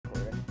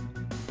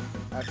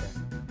Okay.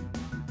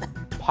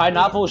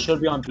 Pineapple should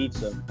be on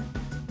pizza.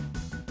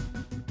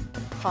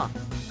 Huh.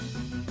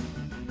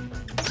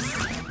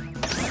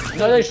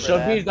 No, they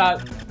should be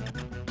that.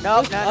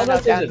 Nope, no,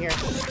 down here.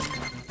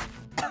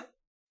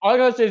 All I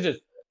gotta say is this.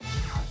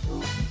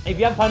 If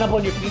you have pineapple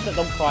on your pizza,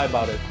 don't cry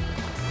about it.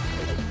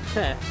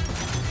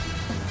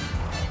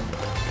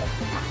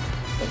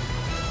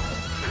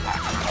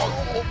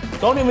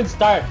 Don't even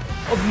start.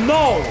 Oh,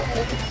 no!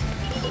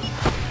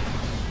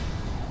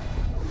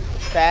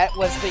 That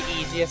was the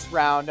easiest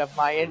round of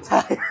my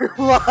entire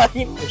life.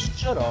 Oh,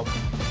 shut up.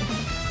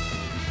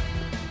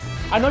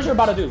 I know what you're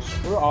about to do.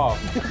 Screw off.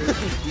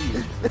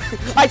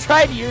 I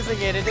tried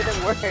using it, it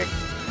didn't work.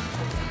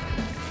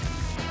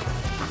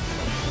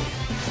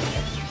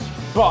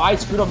 Bro, I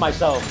screwed up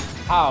myself.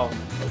 How?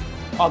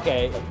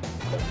 Okay.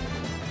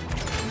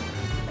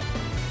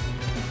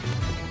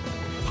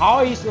 How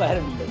are you still ahead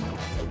of me?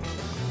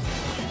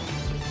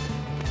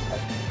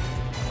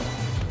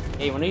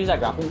 Hey, when I use that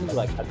grappling hook,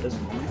 like at this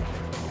moment,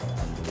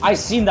 I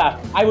seen that.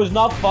 I was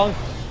not fun.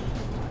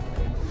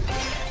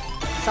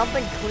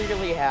 Something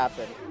clearly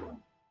happened.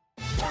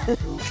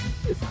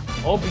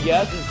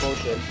 OBS is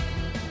bullshit.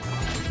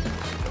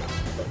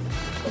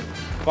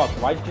 Fuck,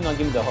 why did you not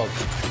give me the hook?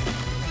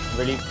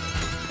 Really?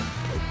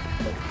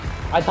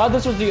 I thought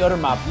this was the other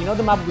map. You know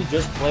the map we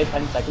just played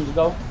 10 seconds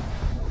ago?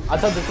 I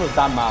thought this was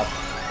that map.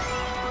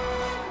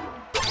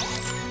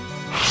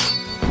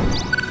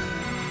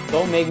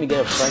 Don't make me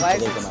get a French. Why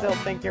do you still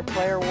think you're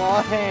player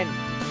one?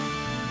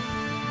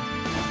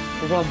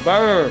 Because I'm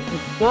better. I'm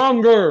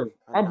stronger.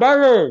 I'm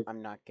better.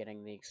 I'm not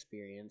getting the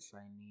experience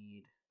I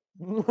need.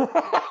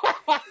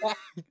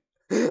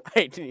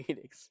 I need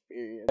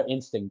experience.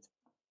 Instinct.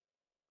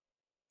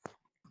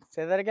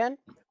 Say that again?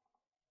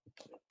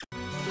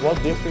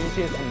 What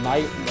differentiates a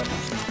knight and a...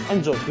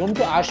 Enzo, you want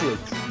me to actually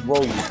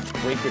throw you,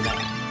 break your neck?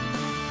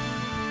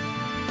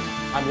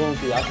 I'm going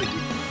to actually do.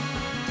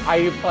 Are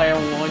you player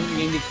one? You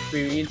need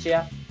experience,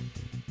 yeah?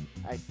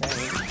 I think.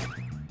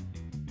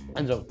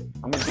 Enzo,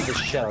 I'm gonna beat the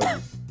shit out of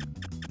you.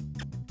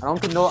 I don't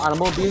think no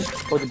animal abuse,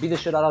 but to beat the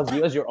shit out of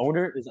you as your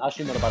owner is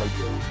actually not a bad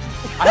idea.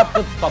 I have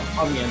flip top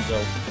on me, Enzo.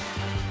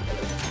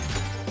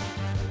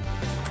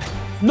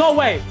 No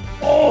way!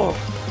 Oh!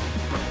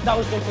 That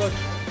was so close.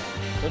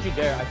 Don't you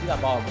dare, I see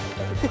that bomb.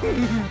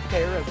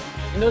 Terrorist.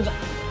 And there's...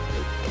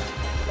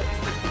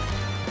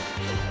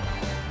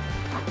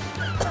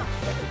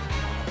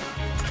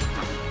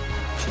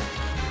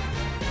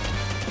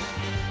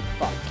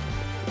 Fuck.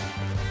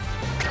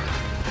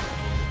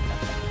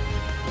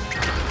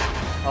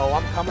 Oh,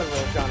 I'm coming,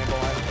 little Johnny boy.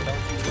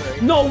 Don't you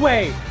worry. No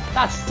way!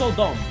 That's so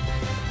dumb.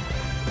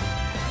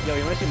 Yo,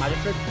 you wanna see magic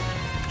trick?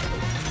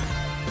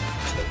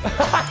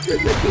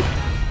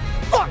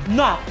 Fuck!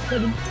 Nah!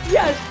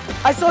 Yes!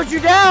 I slowed you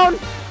down!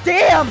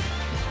 Damn!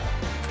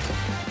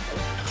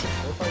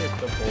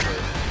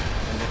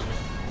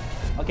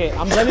 Okay,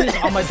 I'm blaming this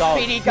on my dog.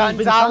 Speedy He's been trying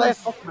to Gonzalez.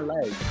 fuck my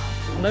leg.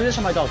 I'm blaming this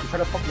on my dog. He's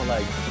trying to fuck my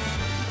leg.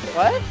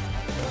 What?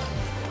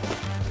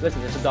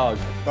 Listen, it's a dog.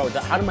 Bro,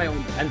 how do my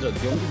own Enzo? Do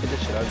you want me to get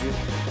this shit out of you?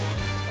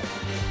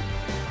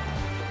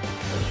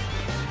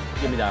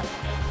 Give me that.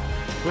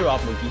 Screw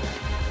off, monkey.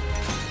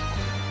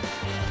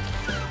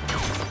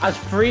 As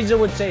Frieza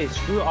would say,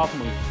 screw off,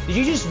 monkey. Did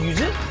you just use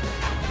it?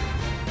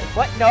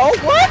 What? No?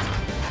 What?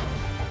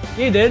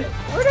 Yeah, you did.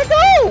 Where'd it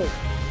go?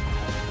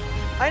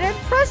 I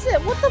didn't press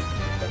it. What the f—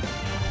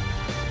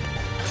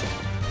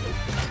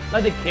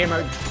 Like the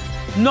camera.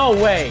 No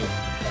way.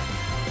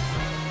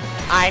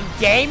 I'm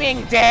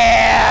gaming,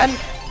 Dan!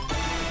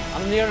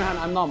 On the other hand,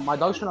 I'm not. My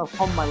dog's trying to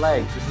pump my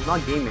leg. This is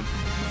not gaming.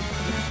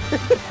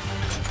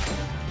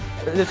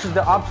 This is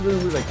the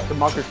absolute, like,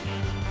 democracy.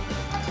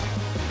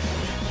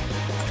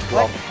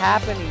 What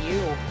happened to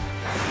you?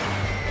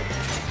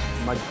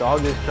 My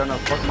dog is trying to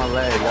fuck my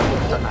leg. That's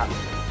what's trying to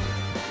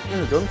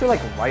happen. Don't feel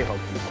like a right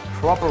hook, people.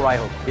 Proper right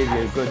hook. Give you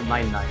a good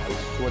 9-9. I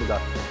swear to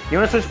God. You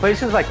wanna switch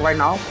places, like right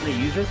now, when you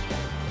use this?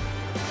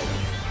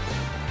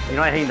 You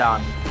know, I hang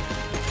down.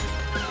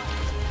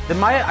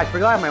 I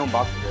forgot I have my own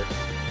box for this.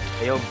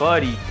 Hey, yo,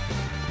 buddy.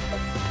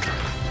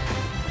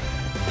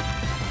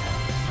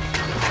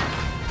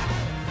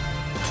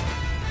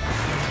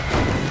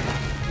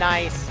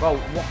 Nice. Bro,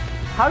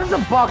 how does the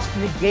box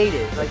negate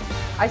it? Like,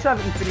 I should have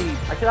infinity.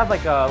 I should have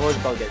like what is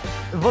it called?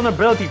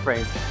 Vulnerability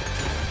frame.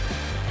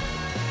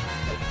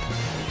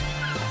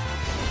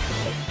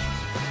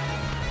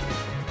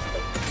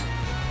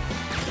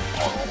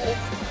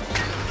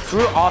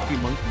 Screw off, you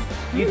monkey.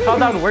 You thought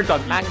that would work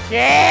on me.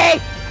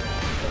 Monkey!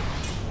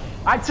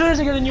 As soon as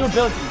I get the new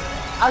ability.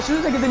 As soon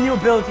as I get the new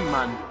ability,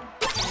 man.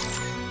 This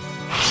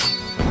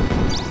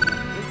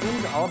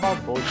game's all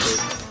about bullshit.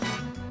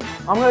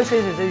 I'm gonna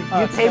say this,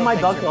 you pay my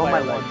dog to hold my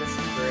leg. This is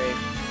great.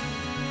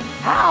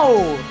 How?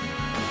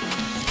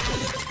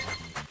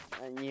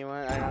 And you know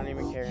what? I don't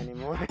even care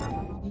anymore.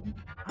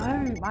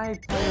 I'm my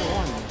player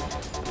one.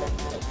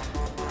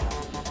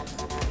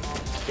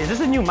 Is this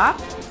a new map?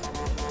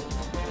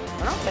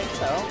 I don't think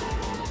so.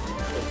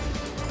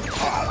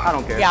 I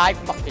don't care. Yeah, I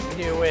fucking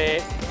knew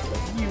it.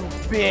 You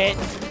bitch.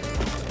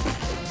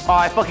 Oh,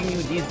 I fucking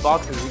knew these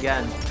boxes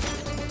again.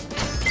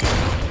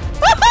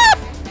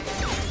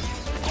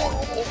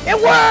 It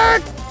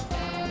worked!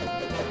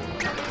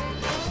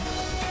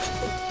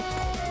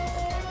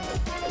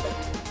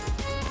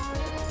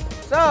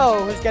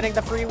 So, who's getting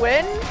the free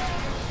win?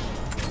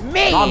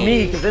 Me! Not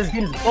me, because this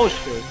game's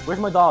bullshit. Where's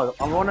my dog?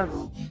 I wanna...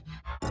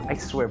 I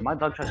swear, my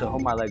dog tries to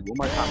hold my leg one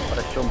more time, but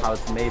I show him how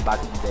it's made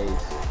back in the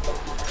days.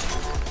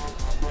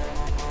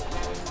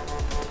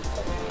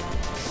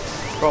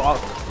 Bro,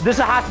 this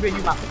has to be a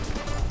new map.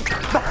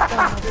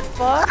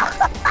 Fuck?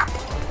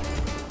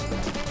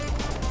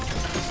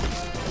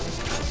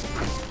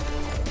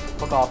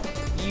 Fuck off.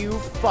 You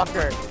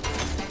fucker.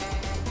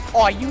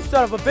 Oh, you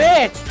son of a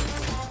bitch!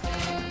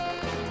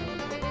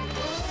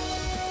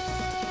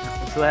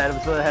 I'm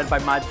still ahead by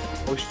my...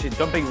 Oh shit,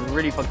 jumping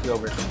really fucked me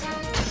over.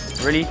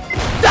 Really?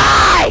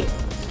 Die!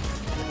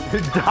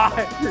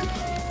 Die!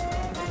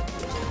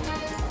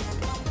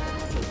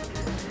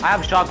 I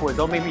have shockwave,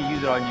 don't make me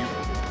use it on you.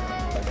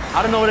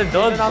 I don't know what it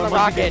does. Use it on the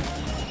rocket.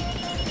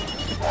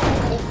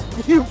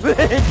 You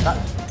bitch!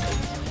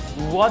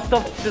 What the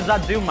f does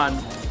that do, man?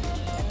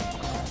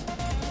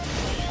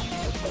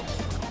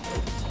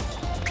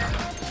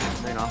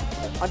 You know.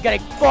 I'm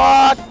getting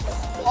fucked!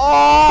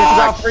 Oh! Get to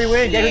that free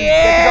win! Get to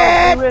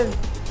that free win!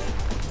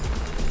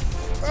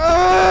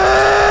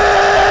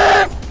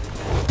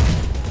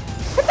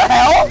 What the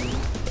hell?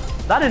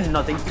 That did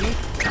nothing to me.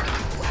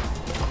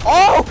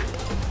 Oh!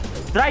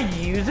 Did I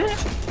use it?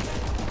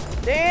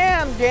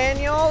 Damn,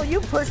 Daniel,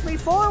 you pushed me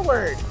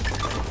forward.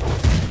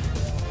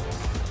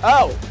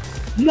 Oh.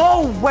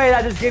 No way!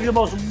 That just gave you the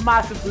most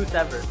massive boost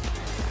ever.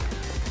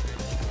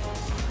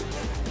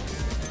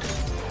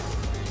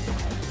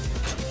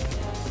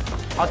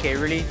 Okay,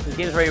 really? This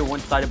game's very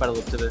one-sided by the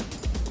looks of it.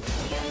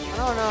 I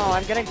don't know.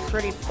 I'm getting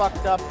pretty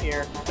fucked up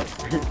here.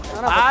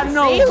 I don't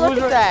know. See, look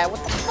at that.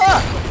 What the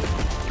fuck?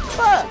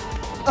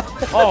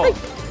 Fuck. Oh,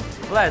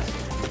 bless.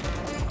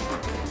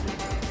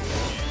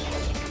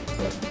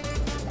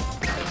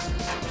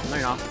 No,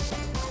 you're not.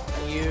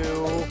 You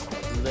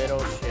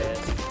little shit.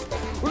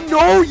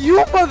 No,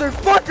 you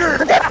motherfucker!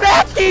 Get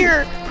back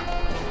here!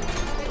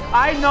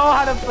 I know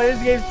how to play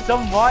this game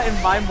somewhat in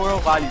my moral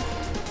values.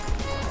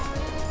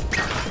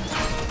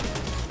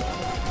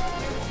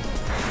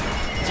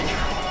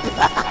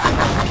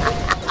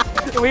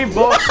 We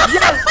both.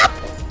 Yes!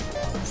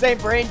 Same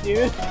brain,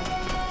 dude.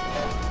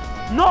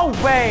 No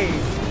way!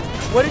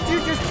 What did you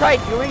just try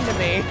doing to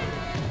me?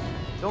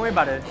 Don't worry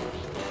about it.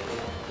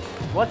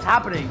 What's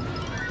happening?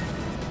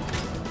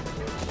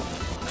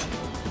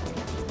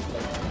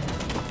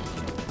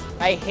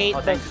 I hate Oh,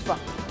 those thanks.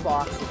 fucking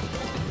boxes.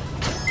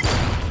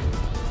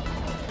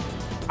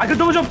 I could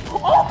double jump!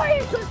 Oh my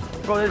god!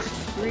 Bro, this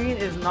screen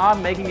is not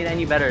making it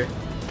any better.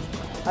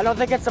 I don't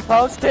think it's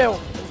supposed to.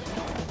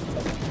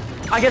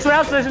 I guess what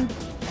else, listen?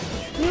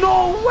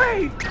 No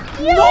way!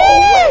 Yay! No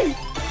way!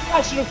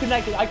 I should have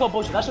connected. I call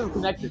bullshit. I should have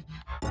connected.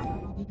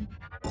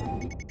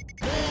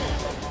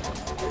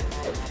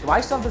 Do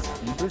I still have the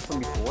speed boost from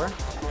before?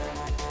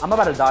 I'm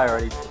about to die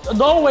already.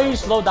 No way you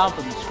slowed down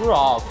for me. Screw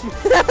off.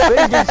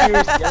 Please get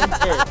serious. I don't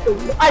care.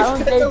 I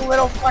don't care. A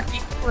little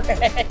fucking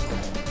prick.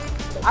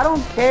 I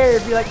don't care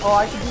if you're like, oh,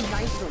 I should be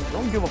nice to him.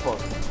 Don't give a fuck.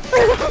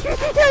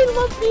 I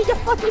love being a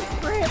fucking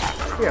prick.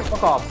 Here,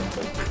 fuck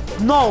off.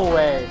 No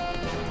way.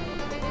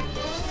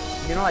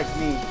 You're not like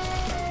me.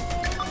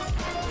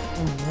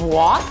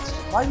 What?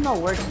 Why is it not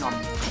working on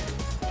me?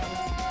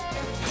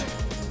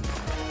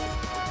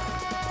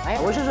 I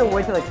wish there was a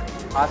way to like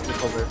pass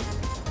this over.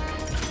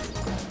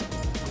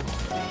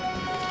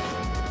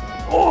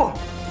 Oh!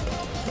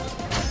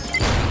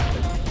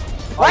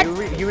 What? Oh,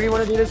 you really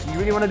want to do this? You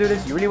really want to do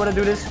this? You really want to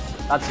do this?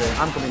 That's it.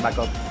 I'm coming back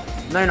up.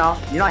 No, you're not.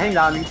 You're not hitting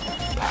that on me.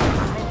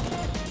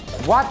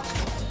 What?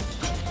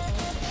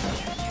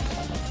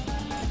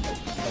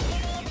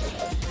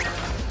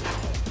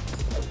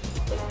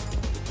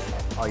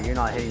 Oh, you're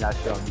not hitting that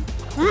shit on me.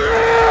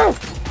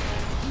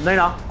 No, you're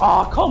not.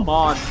 Oh, come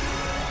on.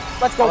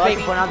 Let's go,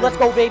 baby. Let's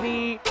go,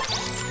 baby.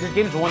 This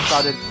game's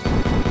one-sided.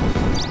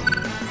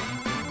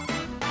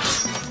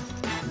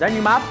 Is that a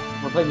new map?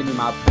 We're playing the new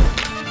map.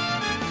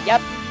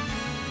 Yep.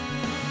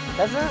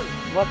 Doesn't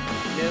look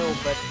new,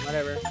 but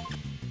whatever.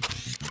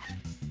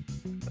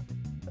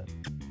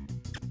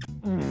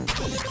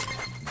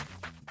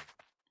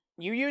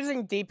 You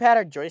using D-pad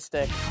or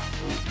joystick?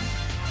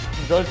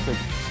 Joystick.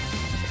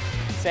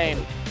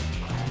 Same.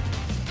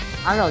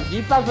 I don't know,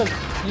 D-pad's like,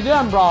 you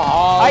didn't bro.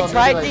 Oh, I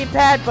tried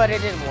D-pad, but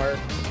it didn't work.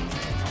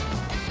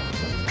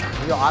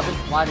 Yo, I've been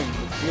sliding.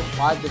 We have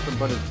 5 different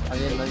buttons. I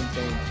didn't let him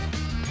change.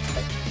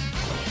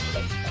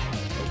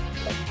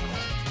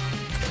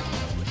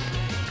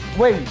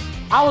 Wait,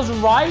 I was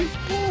right?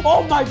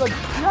 Oh my god,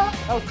 yeah,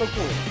 that was so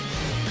cool.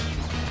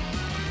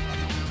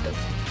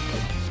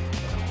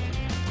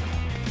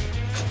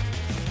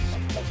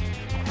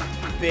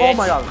 Bitch. Oh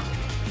my god.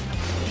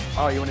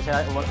 Oh, you want to say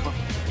that?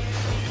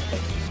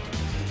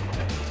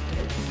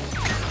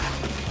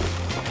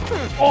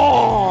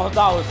 Oh,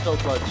 that was so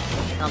clutch.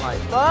 I'm like,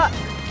 Fuck.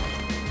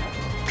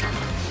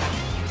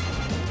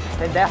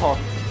 pendejo.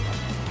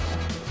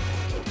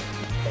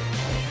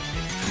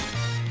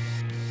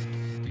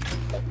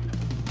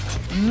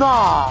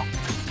 Nah!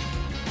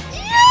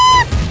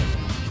 Yes!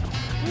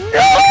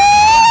 No!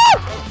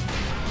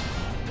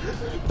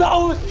 That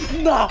was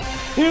nah!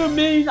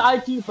 Humane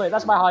IQ play,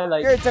 that's my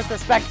highlight. You're a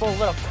disrespectful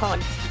little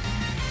cunt.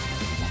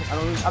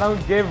 I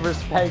don't give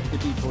respect to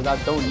people that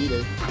don't need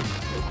it.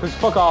 Just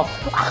fuck off.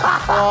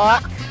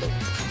 Fuck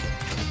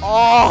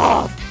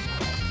off!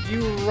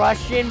 You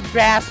Russian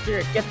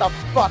bastard! Get the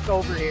fuck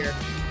over here.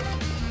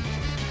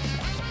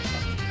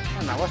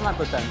 Oh, no, what's my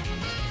percent?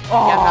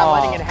 Oh. Yeah, I'm not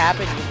letting it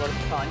happen, you little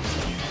cunt.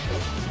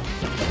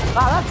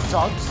 Ah, that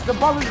sucks. The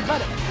ball is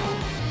better.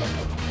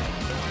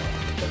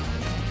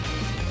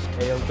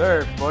 Hey, yo,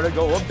 Derp, wanna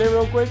go up there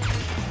real quick?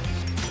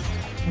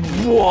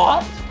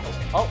 What?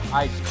 Oh,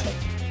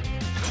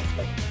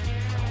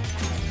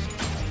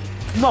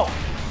 No!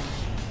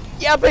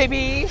 Yeah,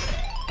 baby!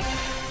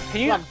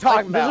 Can you? I'm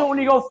talking about. Does it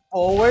only go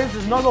forwards?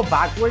 Does it not go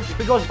backwards? If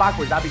it goes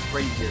backwards, that'd be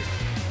crazier.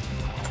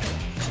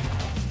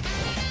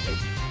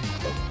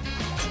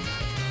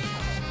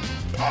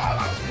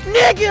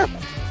 Nigga!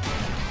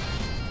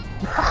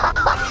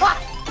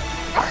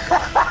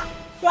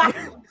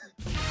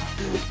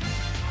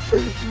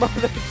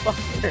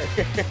 Motherfucker.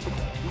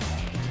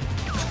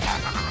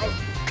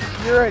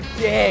 You're a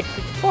dick.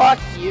 Fuck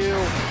you.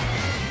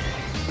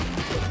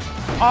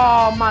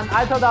 Oh man,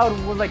 I thought that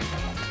was like,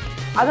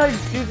 I thought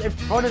you'd shoot in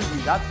front of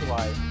me, that's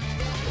why.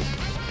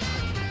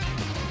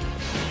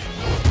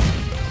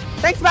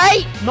 Thanks,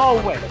 mate! No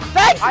way.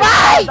 Thanks,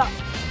 mate!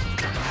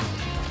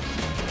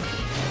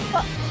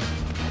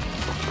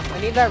 I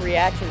need that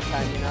reaction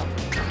time, you know?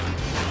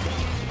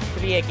 To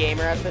be a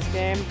gamer at this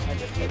game, I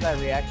just need that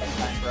reaction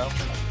time, bro.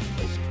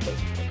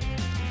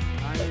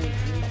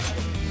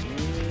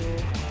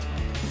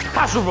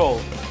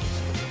 Casserole!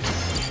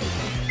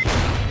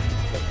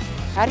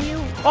 How do you...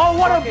 Oh,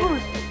 what a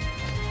boost!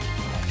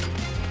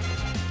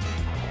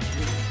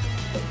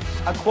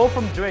 A quote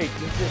from Drake,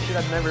 this shit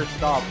had never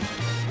stopped.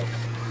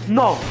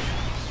 No!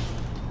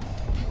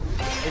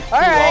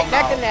 Alright,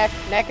 neck and neck,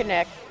 neck and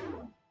neck.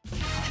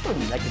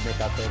 Neck and neck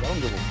out there, I don't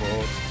give a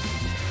fuck.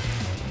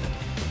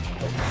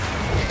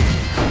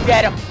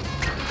 Get him!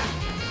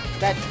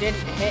 That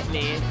didn't hit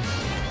me,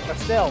 but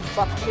still,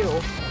 fuck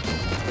you.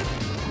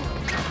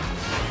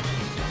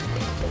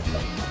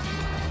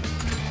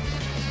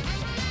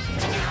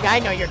 I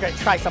know you're gonna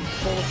try some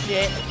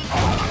bullshit.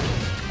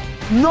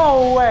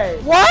 No way!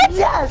 What?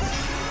 Yes!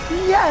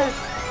 Yes!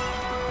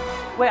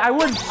 Wait, I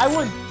won!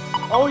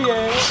 Oh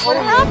yeah! What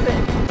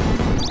happened?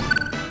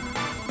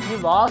 You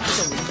lost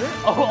as a loser?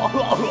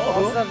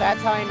 Also,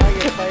 that's how I know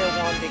your player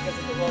won, because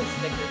of the little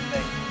sticker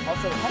thing.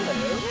 Also, hello.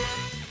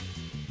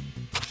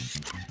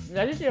 Did I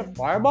just see a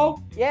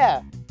fireball?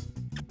 Yeah.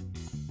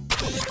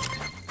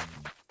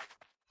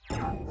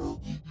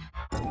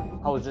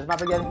 Oh, is this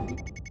map again?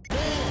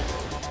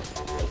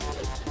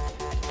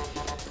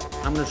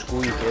 I'm gonna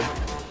school you, kid.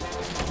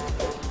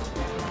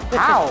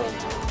 How?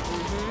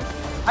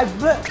 I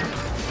bet.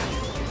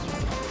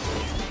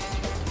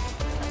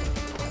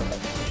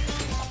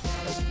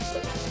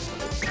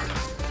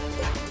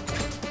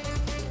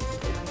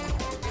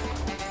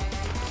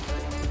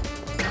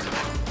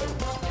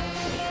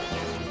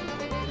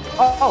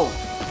 Oh,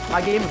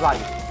 my game is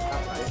lagging.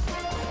 That's nice.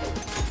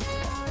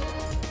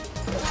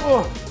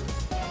 Oh.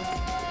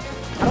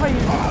 How do I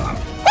use it?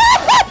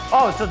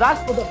 Oh, so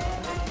that's for the...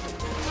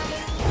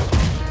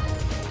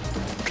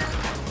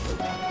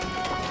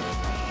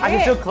 I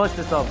can still clutch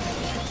this up.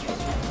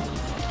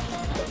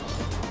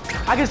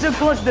 I can still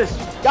clutch this.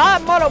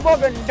 God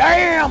motherfucking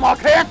damn, I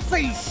can't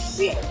see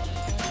shit.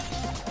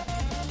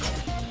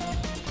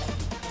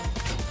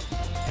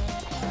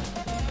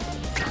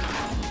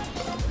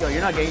 Yo,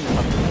 you're not getting this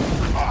up.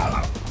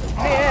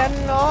 Man,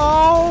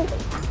 no.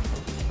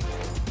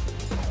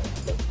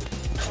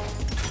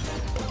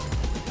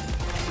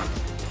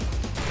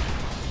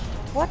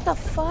 What the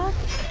fuck?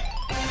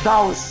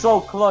 That was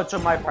so clutch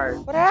on my part.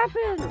 What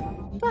happened?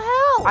 What the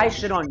hell? I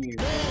shit on you.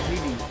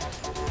 Maybe.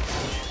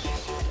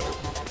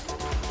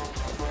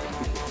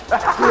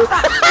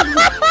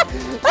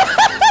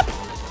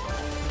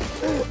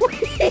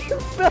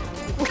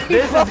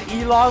 This is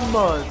Elon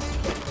Musk.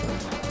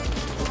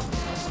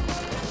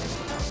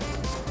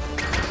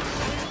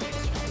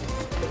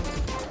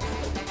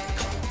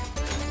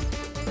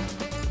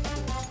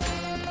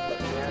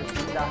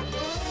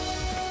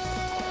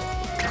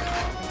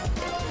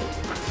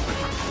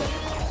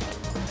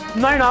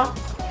 No.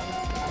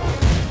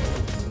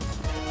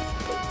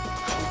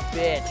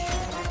 Bitch.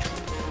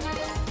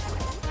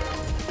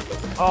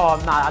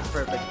 Oh, nah, that's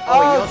perfect.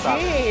 Oh,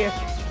 gee.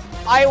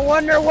 I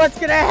wonder what's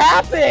gonna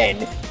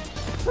happen.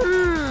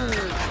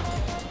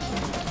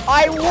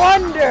 I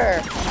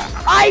wonder.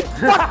 I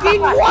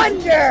fucking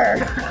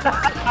wonder.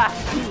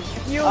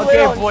 You okay,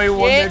 little boy,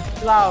 shit.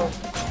 wonder. Loud.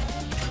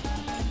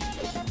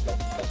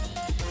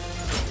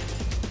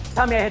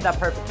 Tell me I hit that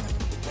perfect.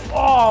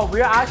 Oh,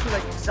 we're actually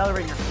like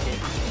accelerating our game.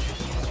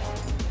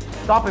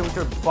 Stop it with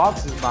your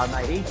boxes, man.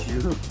 I hate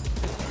you.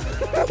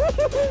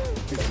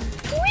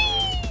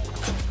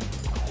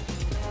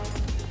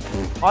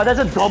 Oh, there's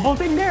a double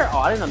thing there? Oh,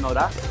 I didn't know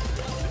that.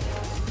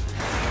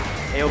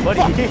 Hey, yo, buddy.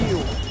 Fuck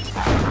you.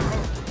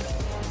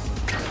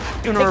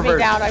 You know, Take me reverse.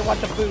 down, I want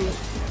the boost.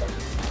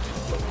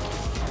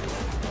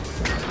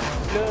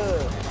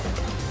 Good.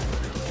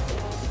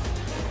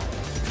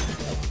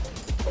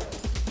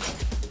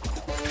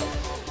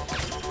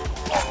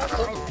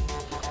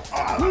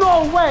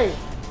 No way!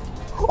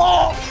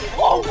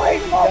 Oh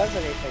wait! He does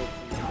anything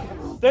to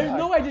you. There's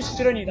no way I just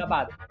shit on you that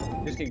bad.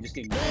 Just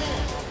kidding.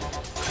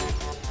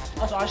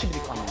 Also, I should be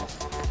the comment.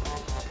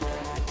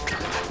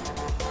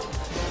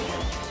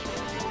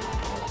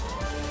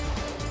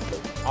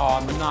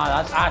 Oh, nah,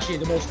 that's actually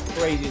the most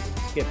craziest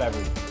skip ever.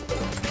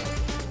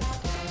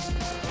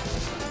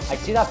 I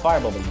see that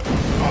fireball, but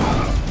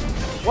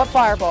What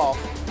fireball?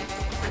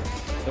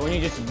 the one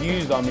you just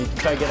used on me to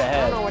try to get I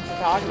ahead. don't know what you're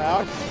talking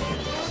about.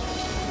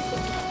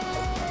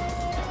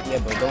 Yeah,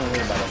 but don't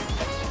worry about it.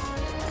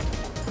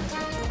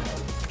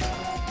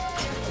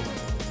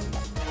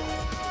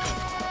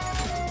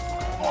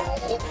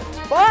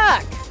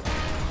 Fuck!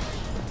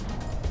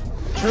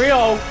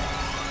 Trio!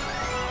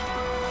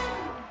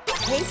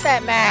 I hate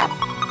that map.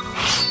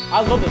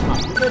 I love this map.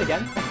 Can we play it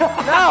again?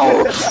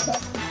 No!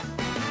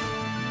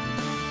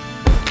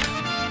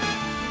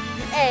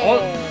 Hey!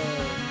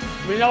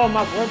 Oh. We know what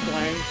map we're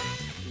playing.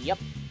 Yep.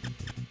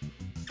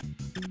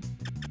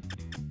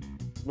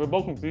 We're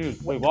both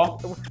confused. Wait,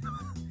 what?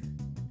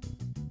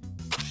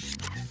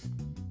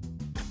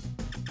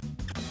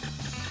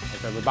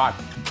 Okay, we're back.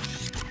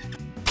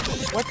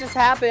 What just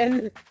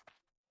happened?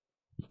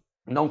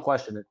 Don't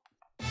question it.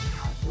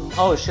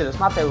 Oh shit, this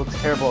map looks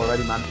terrible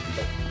already, man.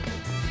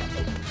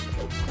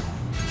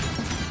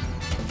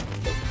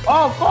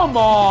 Oh, come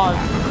on!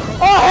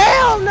 Oh,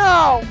 hell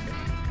no!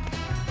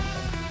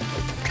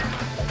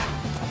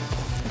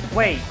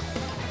 Wait.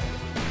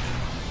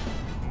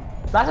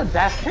 That's a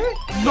death pit?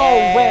 No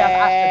way, I've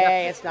asked a death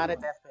pit. It's not a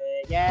death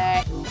pit.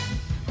 Yay!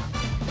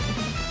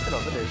 Shut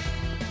up, it is.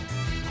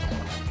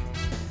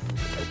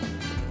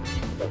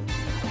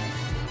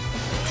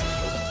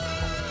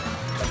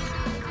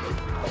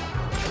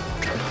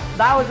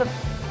 That was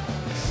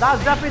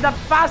definitely the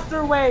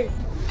faster way.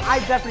 I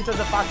definitely chose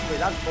the faster way.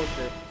 That's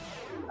bullshit.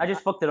 I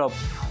just fucked it up.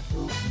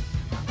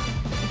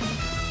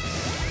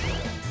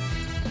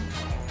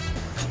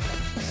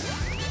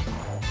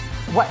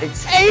 What?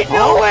 Ain't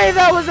no way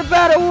that was a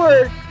better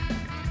word!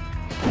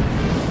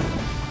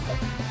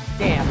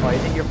 Damn. Oh, you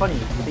think you're funny? You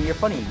think you're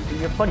funny? You think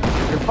you're funny? You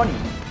think you're funny?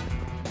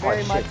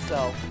 Very Oh, much shit.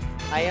 so.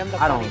 I am the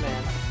I funny don't-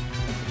 man.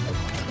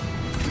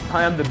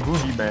 I am the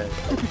booty man.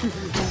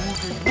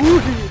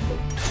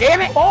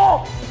 Damn it!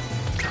 Oh!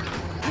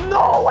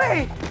 No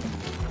way!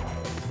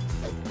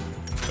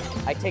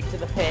 I take to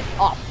the pit.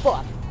 Oh,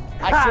 fuck.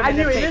 I I shouldn't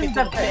knew have it. taken It to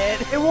the is death pit.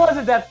 pit. It was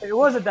a death pit. It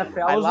was a death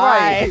pit. I was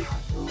lied. right.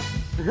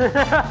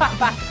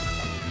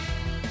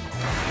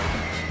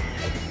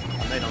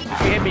 No, no.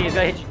 If you hit me, he's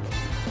gonna hit you.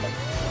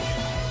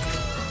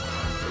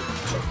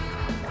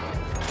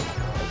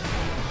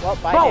 Well,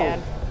 bye, Bro.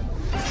 Dan.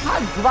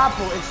 That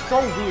grapple is so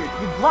weird.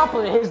 You grapple,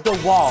 it hits the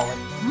wall. Like,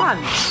 man.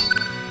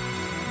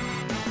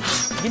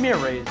 Give me a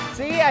raise.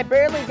 See, I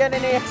barely get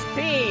any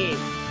XP.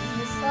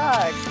 You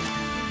suck.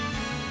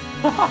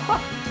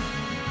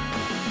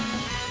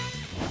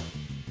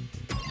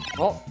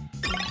 Oh.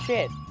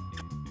 Shit.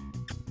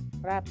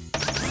 What happened?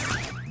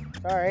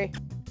 Sorry.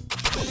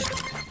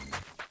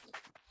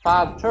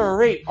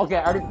 Factory. Okay,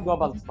 I already forgot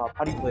about this map.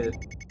 How do you play it?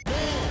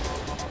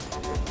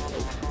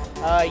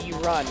 You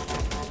run.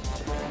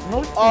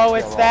 No, Oh,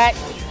 it's that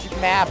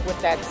map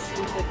with that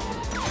stupid...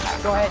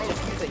 Go ahead,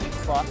 just use it, you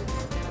fuck.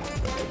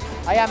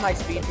 I have my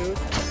speed boost.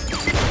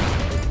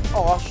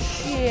 Oh,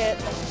 shit.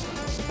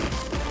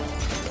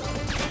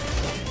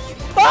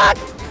 Fuck!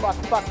 Fuck.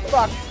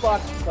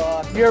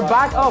 You're fuck,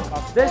 back fuck, up.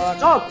 fuck, This fuck.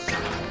 sucks.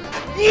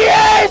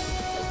 Yes!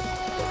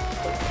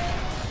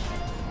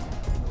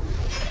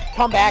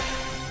 Come back.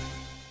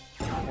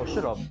 Oh,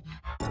 shut up.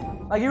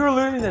 Like, you were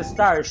losing the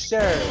star,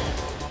 sure.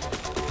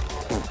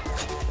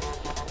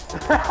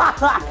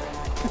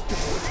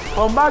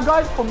 Come back,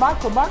 guys. Come back.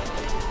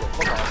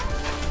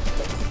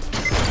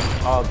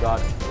 Oh,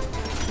 God.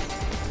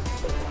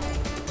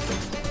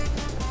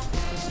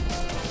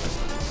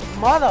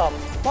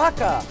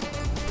 Motherfucker.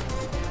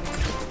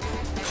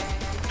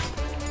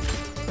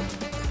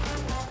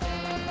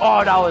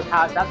 Oh, that was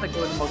hard. That's like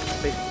one of the most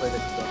basic play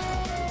that you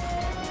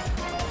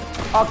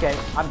done. Okay,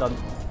 I'm done.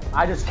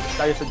 I just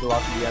took the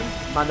loss at the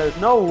end. Man, there's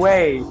no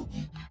way.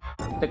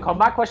 The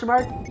comeback question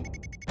mark?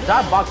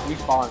 That box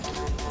respawns.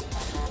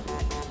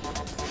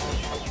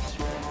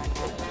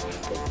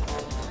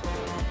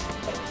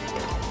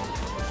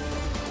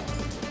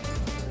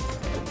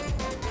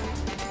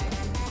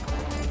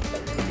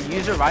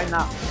 Use it right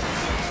now.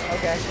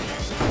 Okay.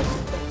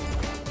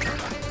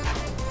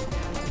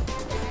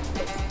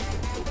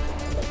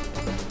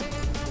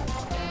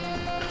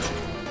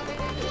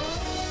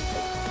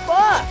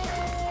 Fuck!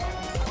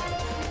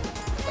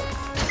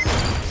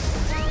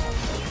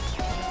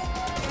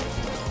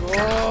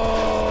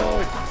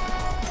 Whoa!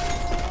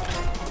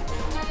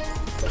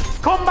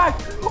 Come back!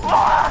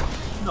 Ah!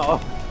 No.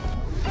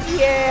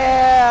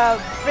 Yeah,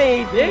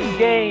 baby! This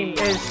game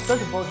is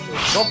such a bullshit.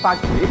 Go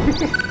factory.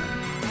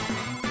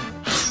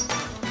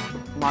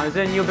 Come on, is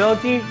it a new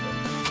ability?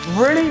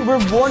 Really? We're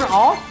one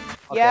off?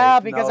 Okay, yeah,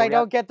 because no, I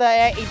don't get the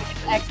XP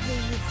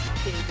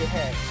thing to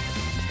hit.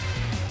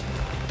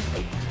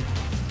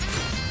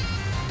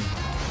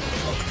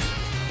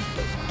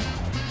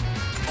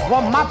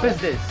 What map is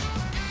this?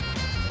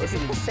 Is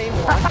it the same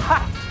one?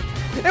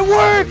 It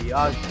worked!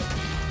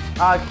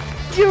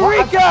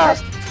 Eureka!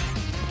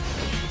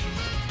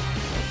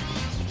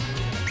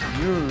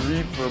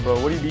 Eureka, bro.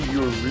 What do you mean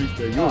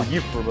Eureka?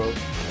 Eureka, bro.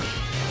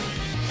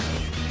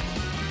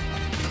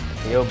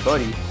 Yo,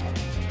 buddy.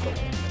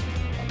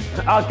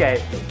 Okay.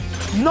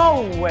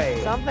 No way.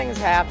 Something's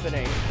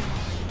happening.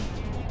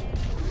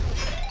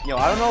 Yo,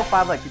 I don't know if I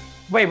have like...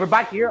 Wait, we're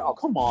back here? Oh,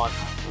 come on.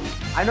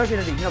 I know what you're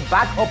gonna do. You're gonna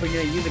back up and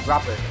you're gonna use the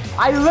grappler.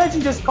 I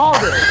literally just called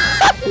it.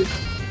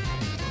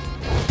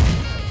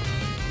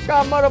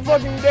 God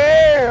motherfucking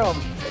damn!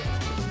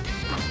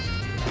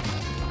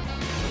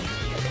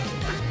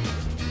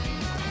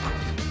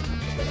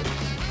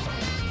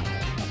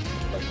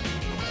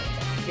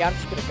 Yeah, I'm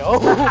just gonna go.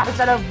 I was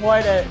trying to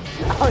avoid it.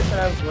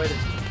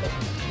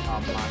 Oh,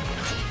 man.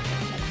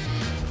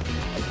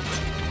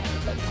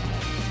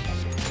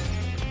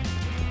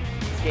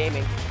 It's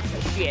gaming.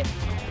 Shit.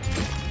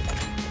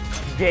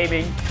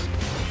 Gaming.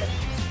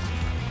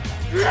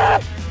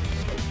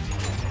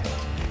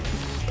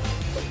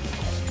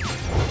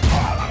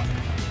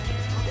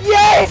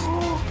 Yes!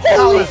 That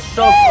Holy was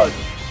so good.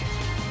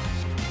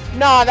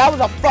 Nah, that was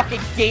a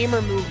fucking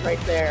gamer move right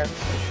there.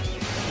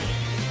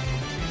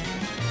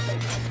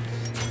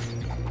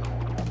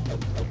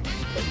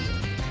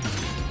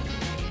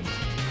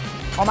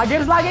 Oh, my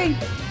game's lagging!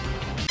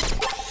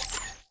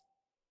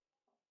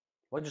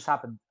 What just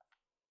happened?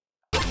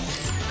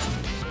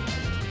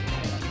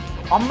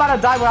 I'm about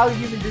to die without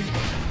even doing.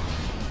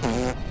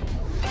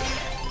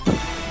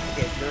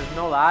 Okay, there's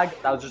no lag.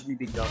 That was just me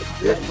being dumb.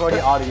 Just for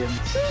the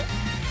audience.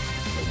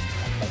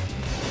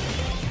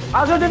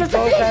 I was gonna do this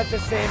Both again. had the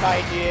same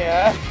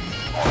idea.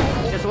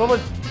 Just what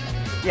was?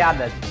 Yeah, I'm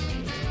dead.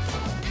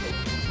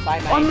 Bye,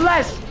 mate.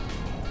 Unless.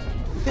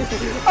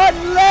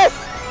 Unless.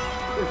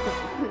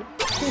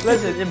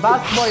 Listen, in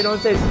basketball you don't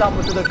say stop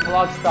until the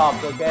clock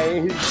stops,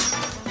 okay?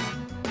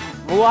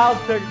 Wild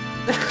 30.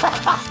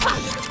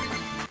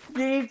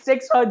 You need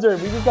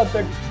 600. We just got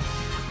 30.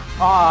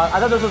 I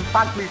thought this was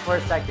factory for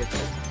a second.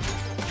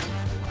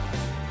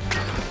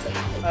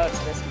 Oh, it's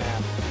this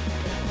map.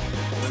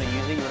 You wanna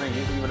use it?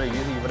 You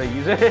wanna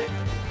use it?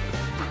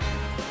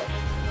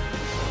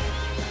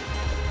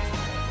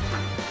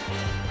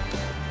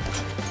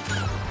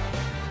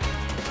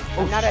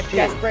 I'm not a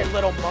desperate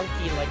little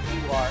monkey like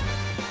you are.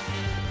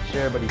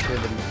 Sure, buddy.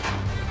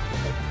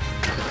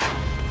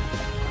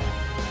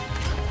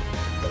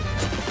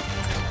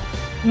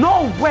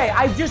 No way!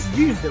 I just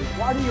used it.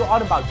 Why do you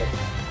on about this?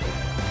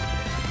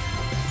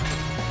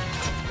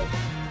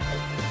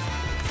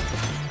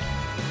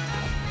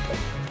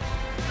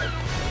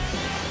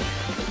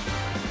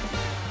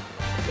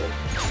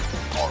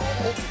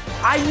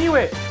 I knew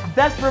it!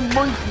 Desperate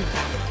monkey!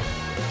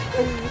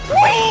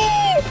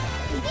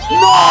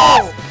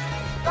 No!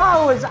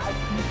 That was...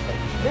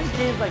 This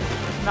game's like...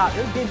 Nah,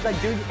 this game's like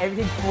doing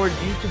everything for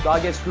you to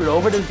not get screwed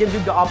over. This game's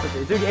doing the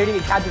opposite. It's doing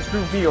everything it can to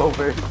screw me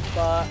over.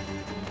 But...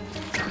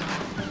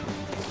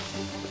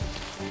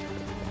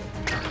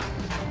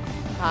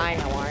 Hi,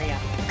 how are ya?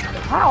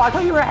 How? I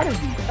thought you were ahead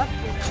of me.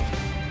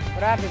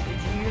 What happened?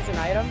 Did you use an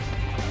item?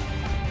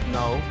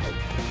 No.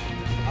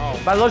 Oh.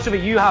 By the looks of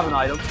it, you have an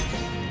item.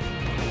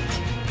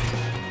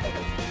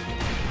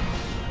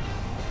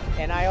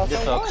 And I also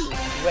This won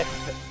sucks.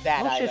 with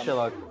that Oh, item. shit,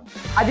 Sherlock.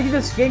 I think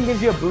this game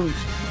gives you a boost.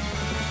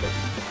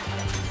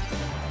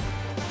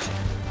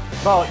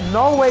 Bro,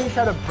 no way you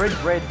try to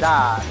break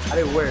that. I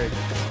didn't work.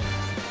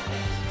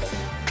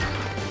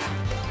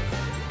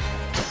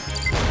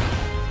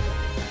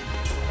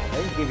 I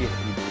didn't give you a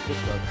free boost. This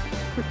sucks.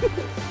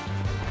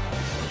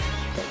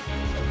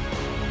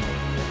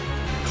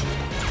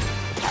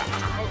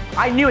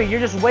 I knew it. You're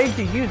just waiting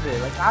to use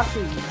it. Like,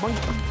 absolutely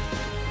monkey.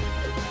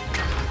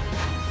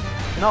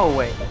 No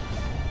way.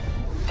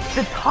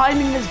 The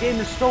timing in this game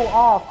is so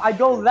off. I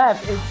go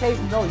left, it says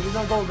no, you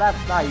don't go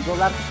left now, you go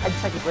left 10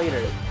 seconds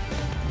later.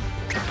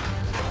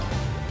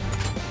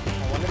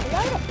 I wanted the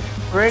item.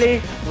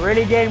 Really?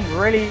 Really game?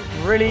 Really?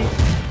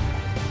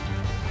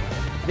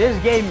 This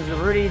game is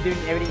really doing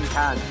everything you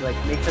can to like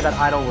make sure that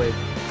I don't win.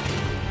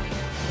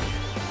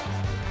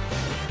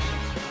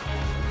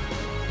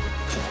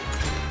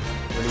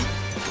 Really?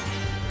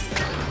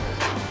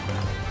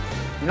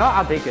 You know what?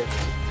 I'll take it.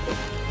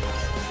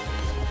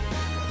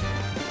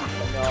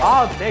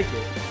 I'll take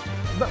it.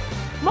 But,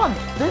 come on,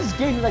 this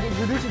game is like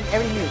introducing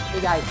everything new.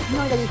 Hey guys, you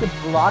know that you can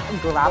block and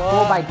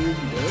grapple by doing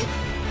this?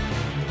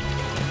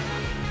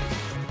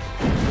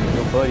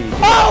 Yo, buddy.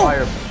 Oh!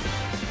 Fire.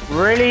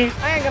 Really?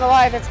 I ain't gonna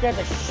lie, that scared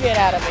the shit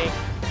out of me.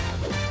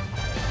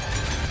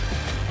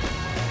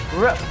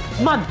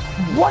 Man,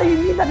 what do you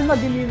mean that is not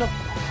giving me enough?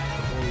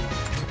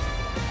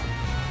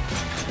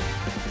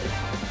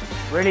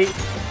 Really?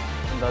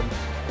 I'm done.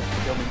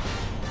 Yo, kill me.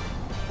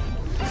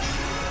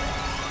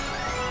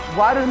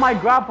 Why does my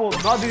grapple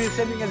not do the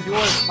same thing as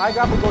yours? My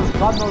grapple goes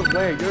God knows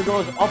where. Yours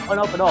goes up and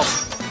up and up.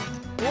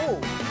 Ooh.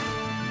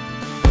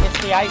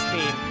 It's the ice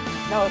beam.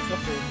 No, it's the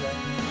freeze ray.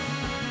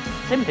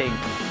 Same thing.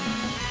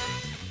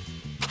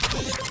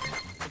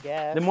 I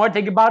guess. The more I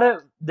think about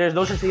it, there's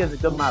no such thing as a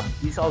good map.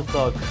 These all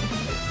suck.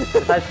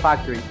 Besides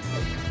Factory.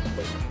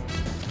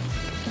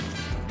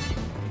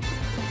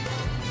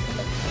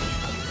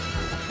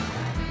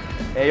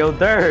 Hey, yo,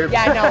 Derp.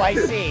 Yeah, no, I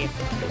see.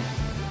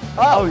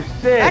 Oh,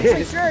 shit.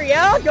 Actually, sure,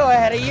 yeah, I'll go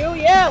ahead of you.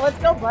 Yeah, let's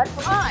go, bud.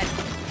 Come on.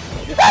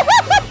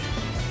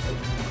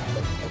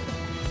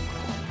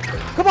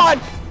 Come on.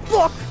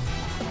 Fuck.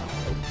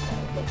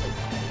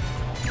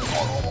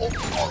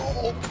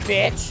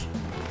 Bitch.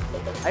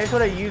 I just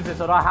want to use it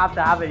so I don't have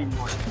to have it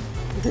anymore.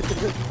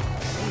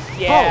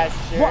 Yeah, Bro,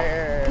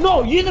 sure. What?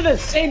 No, you did the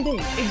same thing.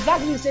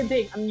 Exactly the same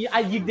thing. I mean,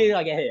 you did it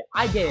like a hit.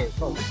 I get it,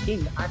 bro.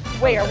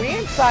 Wait, are we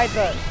inside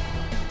the...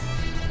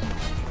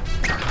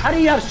 How do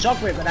you have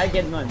shockwave and I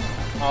get none?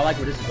 Oh, I like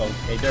where this is going.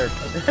 Hey, Derp.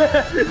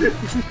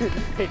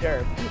 Hey,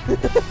 Derp.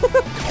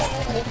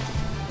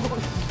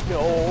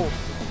 No.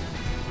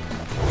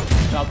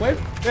 Shockwave?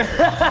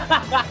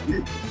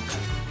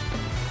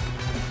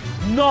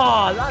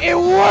 No, it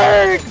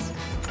works!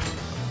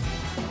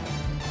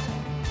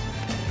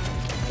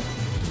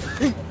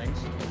 Thanks.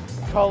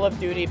 Call of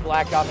Duty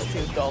Black Ops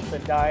 2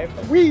 Dolphin Dive.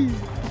 Whee!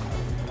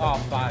 Oh,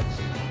 fudge.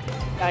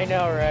 I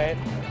know, right?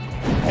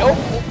 Nope.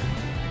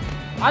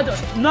 I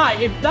don't. Nah,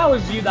 if that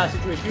was you, that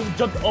situation, you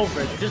jumped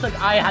over it. Just like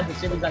I had the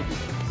same exact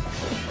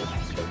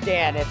distance.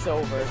 Dan, it's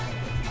over.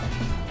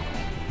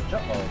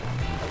 Uh-oh.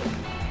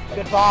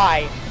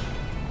 Goodbye.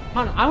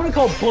 Man, I want to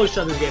call bullshit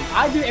on this game.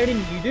 I do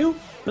everything you do,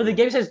 but the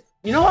game says,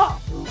 you know what?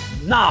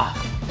 Nah.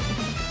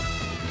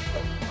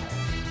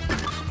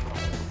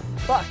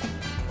 Fuck.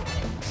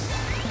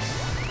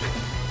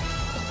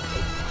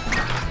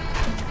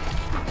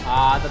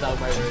 Ah, I thought that was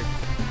my word.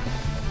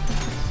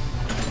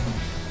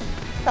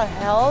 What the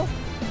hell?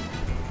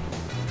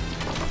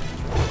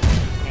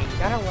 Man, you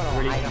got a little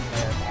Really? item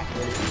there,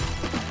 Batman.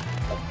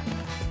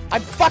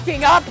 I'm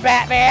fucking up,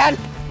 Batman!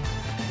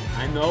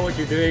 I know what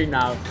you're doing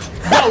now.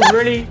 No,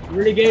 really?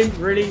 Really, game?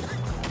 Really?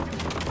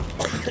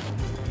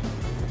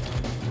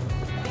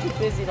 Too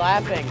busy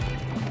laughing.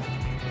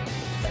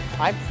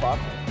 I'm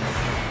fucked.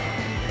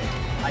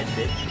 I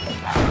bitch.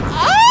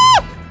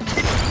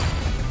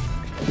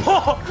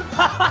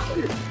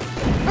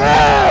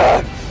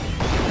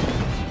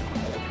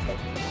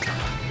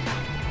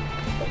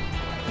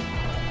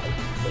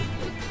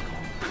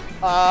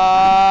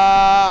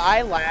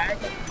 I lag.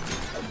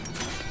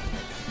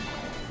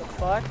 The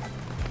fuck?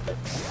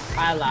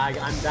 I lag,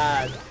 I'm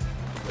dead.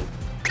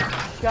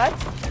 Shut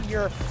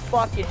your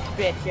fucking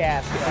bitch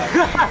ass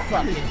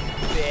up. You fucking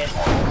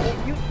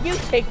bitch. You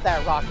take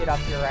that rocket up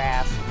your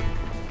ass.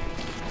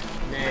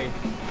 Nay.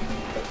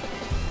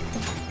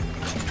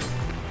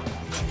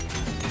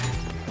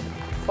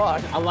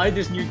 Fuck. I like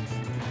this new.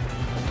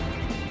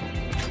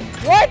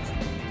 What?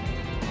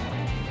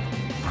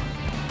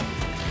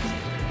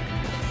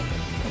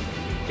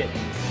 Shit.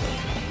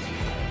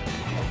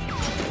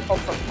 Oh,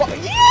 for fuck.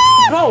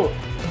 Yeah! Bro,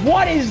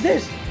 what is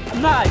this?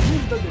 Nah,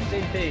 you've done the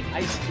same thing,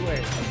 I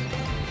swear.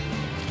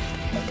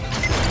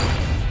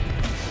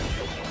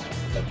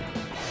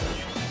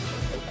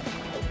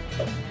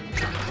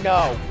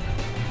 No.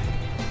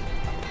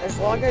 As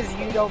long as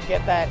you don't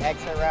get that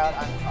exit route,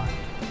 I'm fine.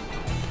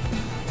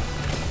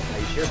 Are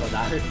you sure about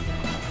that?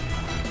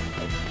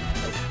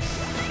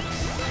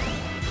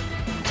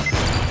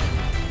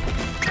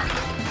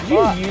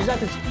 Did you use that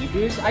to speed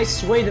boost? I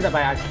swear you did that by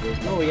accident.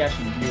 There's no way you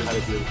actually knew how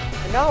to do it.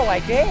 No, I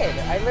did.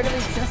 I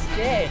literally just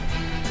did.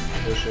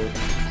 For sure.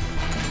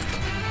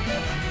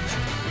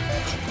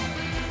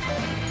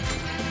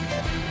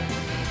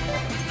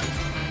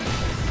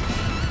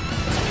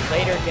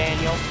 Later,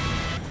 Daniel.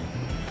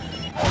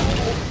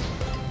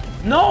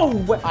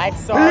 No! I'm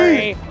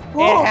sorry.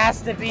 Whoa. It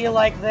has to be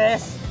like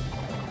this.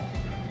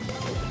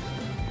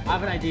 I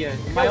have an idea.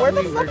 Yeah, where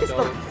the fuck is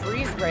the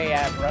freeze ray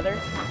at, brother?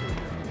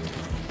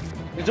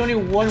 There's only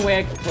one way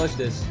I can push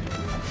this.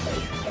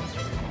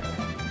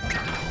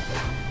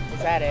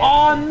 Is that it?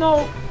 Oh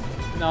no!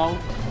 No.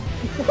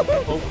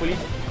 Hopefully.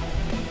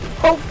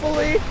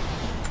 Hopefully.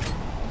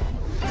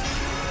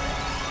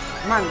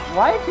 Man,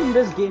 why can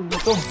this game be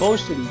so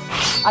bullshitty?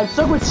 I'm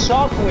stuck with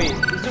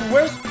Shockwave. It's the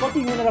worst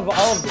fucking one out of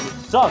all of them.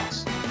 It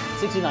sucks.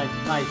 69.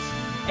 Nice.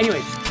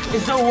 Anyways,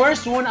 it's the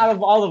worst one out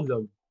of all of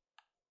them.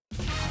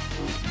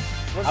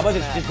 What's How about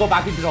this? that? Just go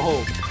back into the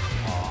hole.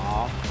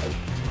 Aww.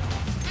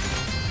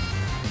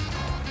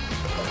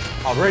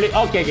 Oh, really?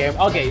 Okay, game.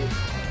 Okay.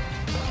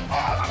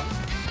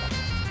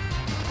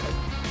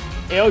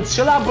 Yo,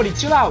 chill out, buddy.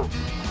 Chill out.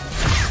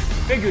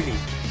 Figuratively.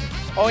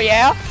 Oh,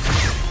 yeah?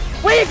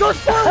 Wait, it goes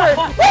forward!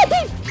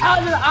 Wait! How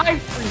did I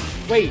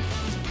freeze? Wait.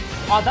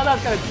 Oh, that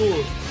was kind of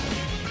cool.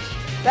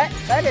 That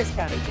is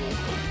kind of cool.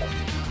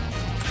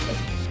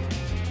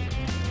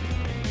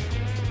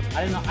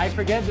 I don't know. I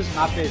forget this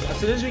map is. As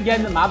soon as we get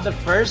in the map, the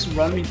first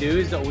run we do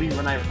is the only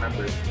run I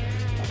remember.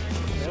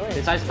 doing?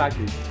 It's Ice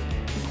Factory.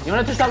 You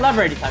wanna touch that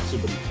lever anytime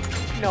soon, buddy?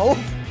 No,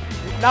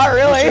 not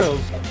really. True.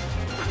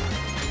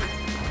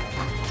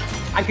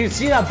 I can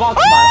see that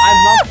box, man.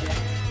 I'm not.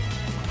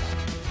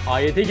 Oh,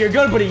 you think you're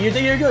good, buddy? You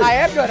think you're good? I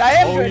am good. I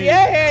am good.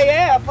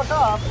 Yeah. Fuck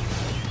off.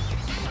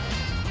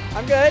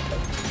 I'm good.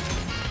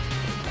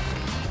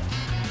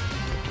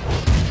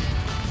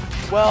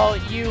 Well,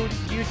 you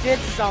did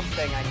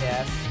something, I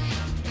guess.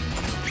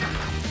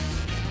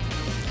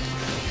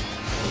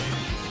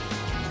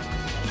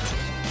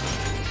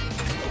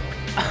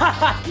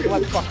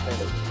 What fuck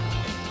this?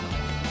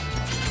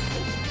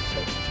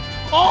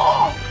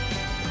 Oh!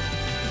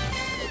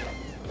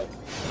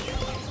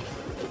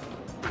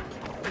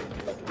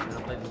 I'm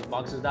gonna play these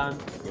boxes down.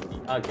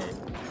 Okay.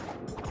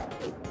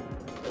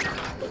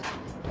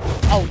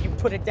 Oh, you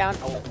put it down?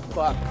 Oh,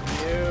 fuck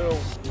you.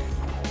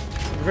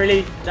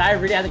 Really? Did I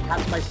really have to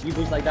catch my speed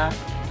boost like that?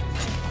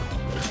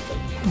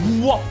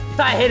 Whoa!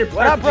 I hit it.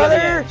 What up,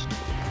 brother?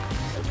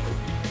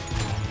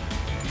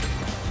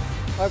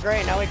 Oh,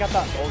 great. Now we got the.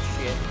 Oh,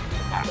 shit.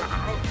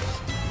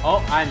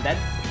 Oh, I'm dead.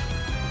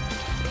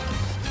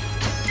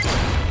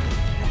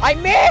 I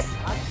missed!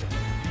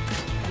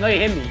 No, you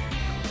hit me.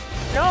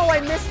 No, I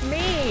missed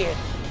me!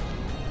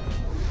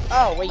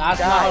 Oh, wait, That's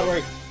you not how it died.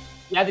 works.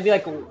 You have to be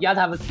like, you have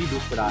to have a speed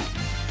boost for that.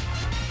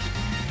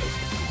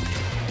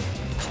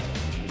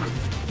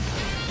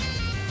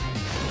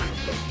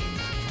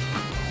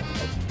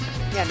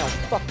 Yeah, no,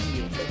 fuck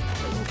you.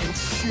 Oh,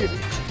 shit.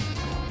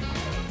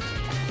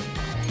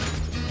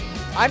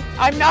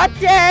 I'm not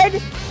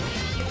dead!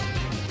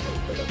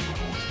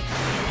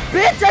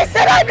 Bitch, I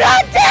said I'm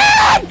not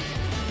dead!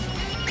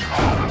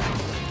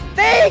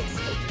 Thanks!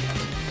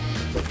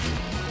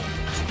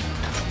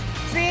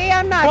 See,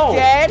 I'm not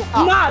dead.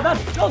 Oh. Nah,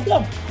 that's so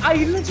dumb. I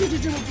literally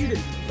just did what you did.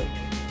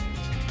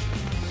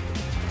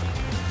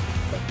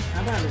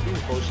 I'm not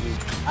doing bullshit.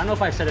 I don't know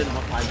if I said it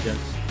enough times yet.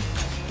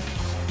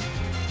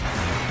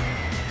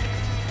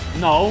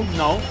 No.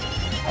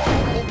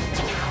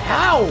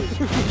 How?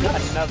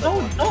 Another So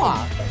one.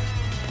 dumb.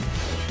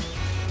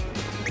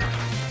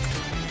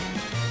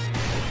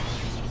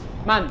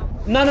 Man,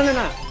 no.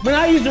 When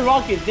I use the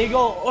rockets, they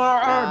go,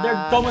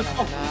 they're dumb as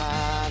fuck.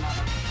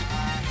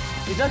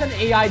 Is that an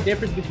AI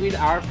difference between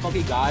our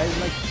fucking guys?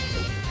 Like,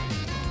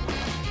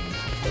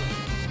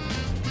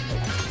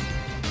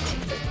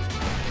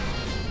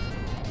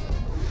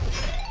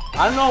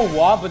 I don't know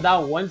what, but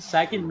that 1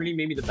 second really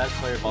made me the best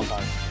player of all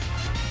time.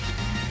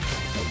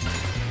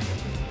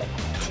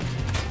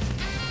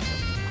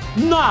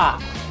 Nah,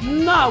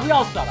 we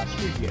all saw that.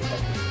 Screw you.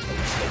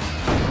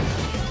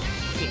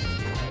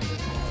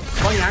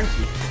 Funny, aren't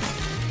you?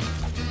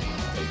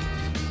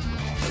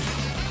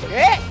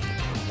 Yeah.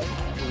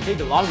 You take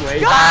the long way.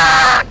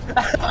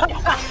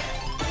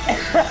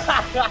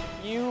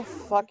 You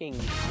fucking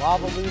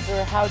lava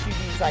loser. How'd you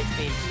use Ice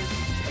Beam?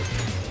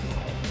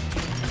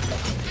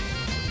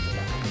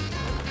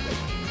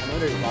 I know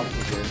there's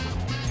lobsters here.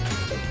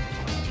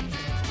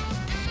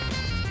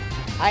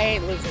 I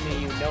ain't losing to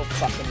you, no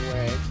fucking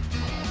way.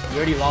 You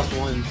already lost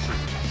once.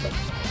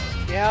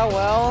 Yeah,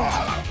 well.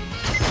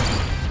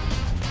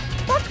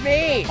 Fuck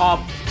me!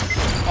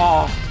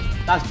 Oh,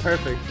 that's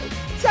perfect.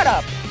 Shut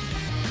up!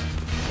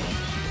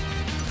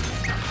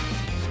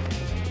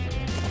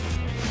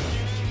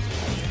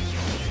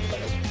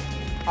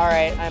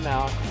 Alright, I'm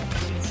out.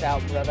 Peace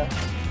out, brother.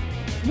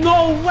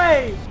 No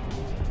way!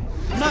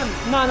 No,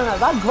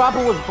 that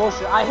grapple was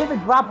bullshit. I hit the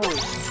grapple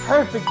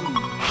perfectly.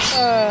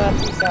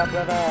 Peace out,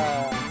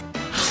 brother.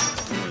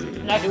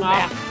 Next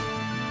map.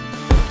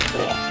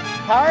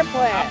 Power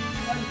plant!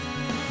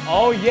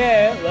 Oh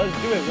yeah, let's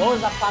do it. What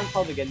was that plan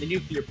called again? The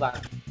nuclear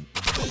plant.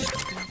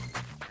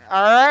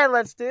 Alright,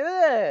 let's do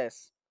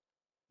this!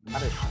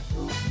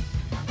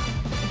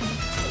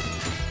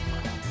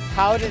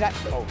 How did I...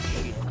 Oh,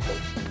 shit.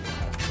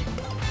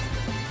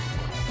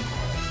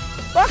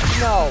 Fuck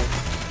no!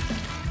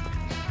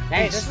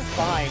 Hey, Thanks. this is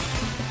fine.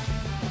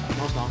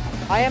 No, it's not.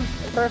 I am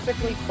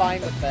perfectly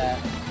fine with that.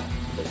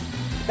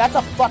 That's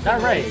a fucking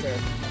That right. laser.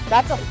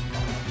 That's a...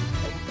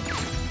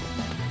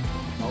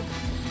 Oh.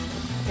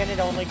 Can it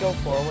only go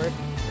forward?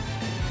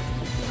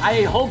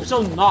 I hope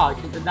so not,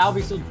 because that would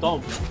be so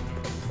dumb.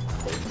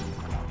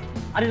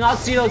 I did not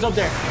see those up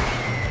there.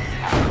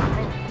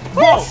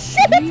 Oh,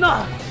 shit!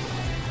 Nah.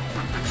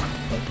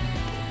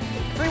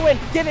 Free win,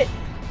 give it!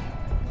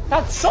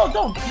 That's so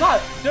dumb. Nah,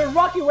 the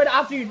rocket went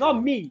after you,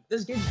 not me.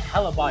 This game's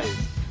hella biased.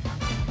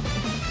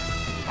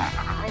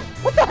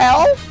 What the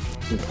hell?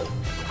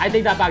 I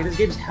take that back. This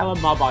game's hella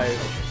not biased.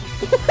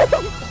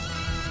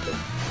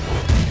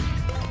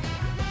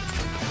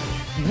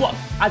 What?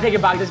 I take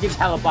it back. This game's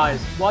hella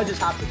biased. What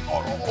just happened?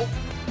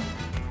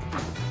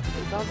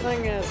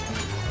 Something is...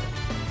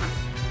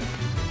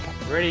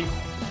 Ready?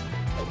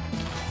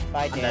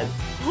 Bye, I'm Dan. dead.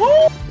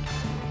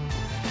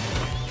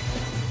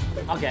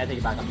 Okay, I take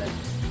it back. I'm dead.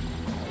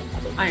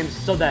 I am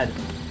so dead.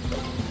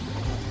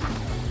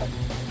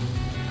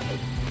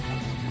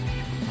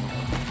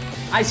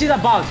 I see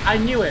that box. I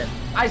knew it.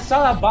 I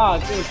saw that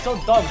box. It was so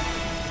dumb.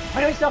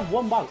 Why do I still have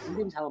one box? This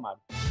game's hella mad.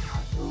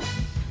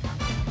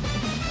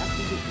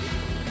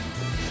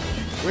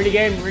 Ready,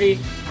 game, ready.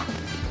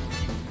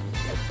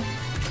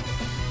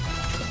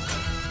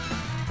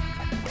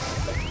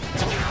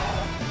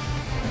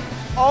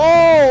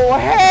 Oh,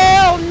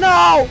 hell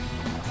no!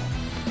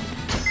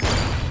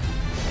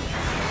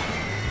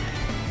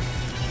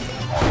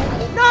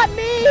 Not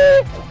me!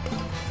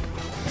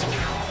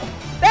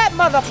 That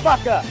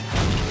motherfucker!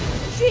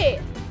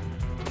 Shit!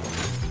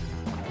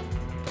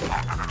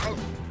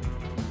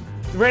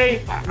 Ready?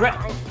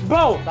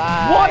 Bro,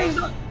 Bye. what is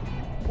that?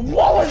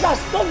 What was that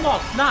stun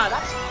lock? Nah,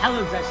 that's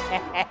hella best.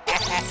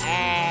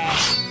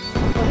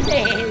 The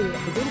game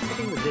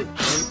fucking legit.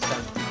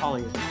 I'm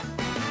calling it.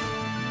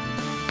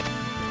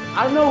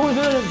 I don't know who's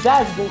doing his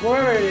best, but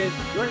whoever it is,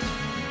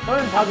 don't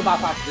even talk about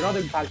practice. You're not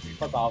doing practice.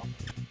 Fuck off.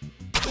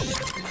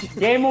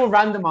 Game will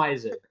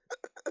randomize it.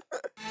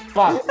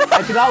 Fuck,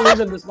 I cannot lose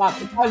on this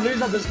map. If I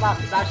lose on this map,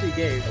 it's actually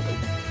game.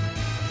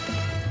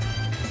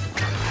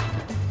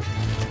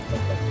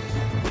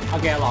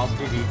 Okay, I lost,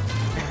 GG.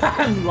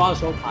 I lost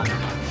so bad.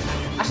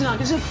 Actually, no, I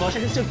can still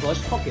push,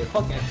 Fuck it,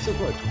 I can still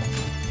push.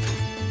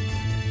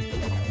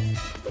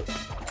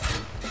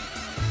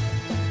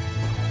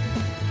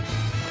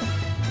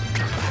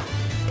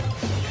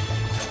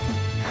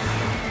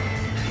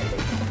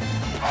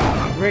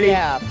 Really?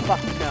 Yeah,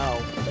 fuck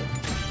no.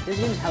 This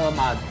game's hella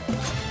mad.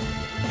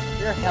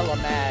 You're hella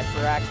mad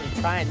for actually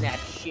trying that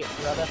shit,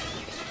 brother.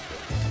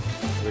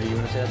 Really, you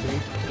wanna say that to me?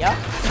 Yeah,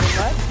 pretty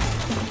much.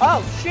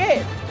 Oh,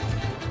 shit!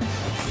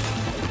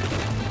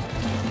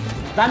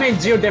 That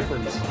made zero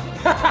difference.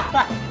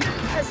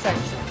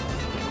 Essentially.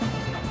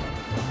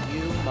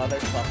 You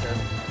motherfucker.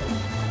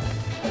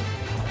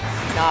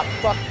 Nah,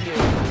 fuck you.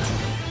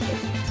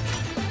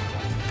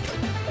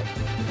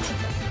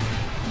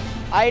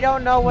 I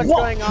don't know what's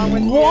going on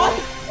with what?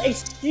 you.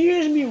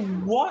 Excuse me,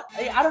 what?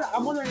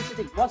 I'm wondering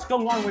what's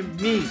going on with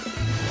me?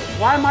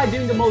 Why am I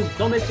doing the most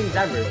dumbest things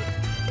ever?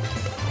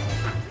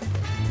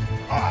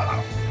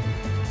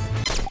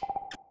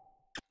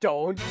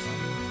 Don't.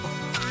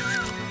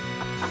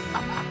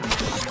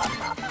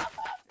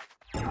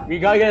 We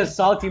gotta get a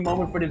salty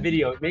moment for the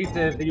video. It makes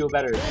the video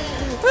better.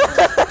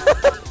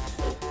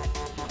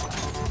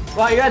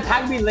 Well, you're gonna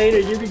tag me later.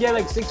 You can get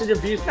like 600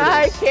 views for this.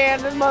 I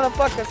can. This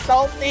motherfucker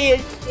salty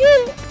as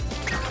shit.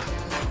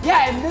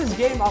 Yeah, in this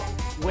game,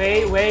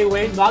 wait,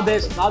 not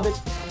this. As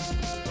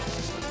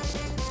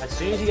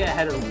soon as you get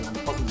ahead of me, I'm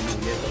fucking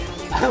losing it.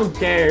 I don't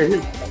care.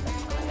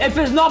 If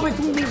it's not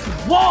between these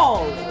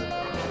walls!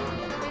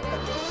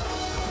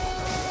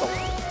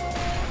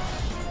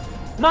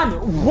 Man,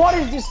 what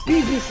is this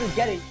speed boost you're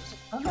getting?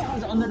 I don't know how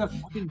it's under the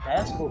fucking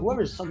desk, but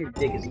whoever's sucking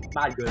dick is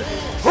mad good at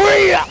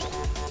it.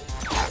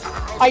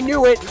 I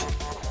knew it,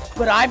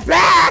 but I'm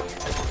back!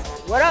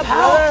 What up,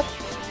 brother?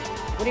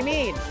 What do you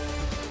mean?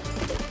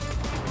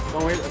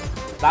 Don't worry,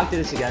 back to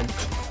this again.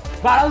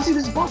 But I don't see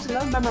this box, I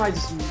don't memorize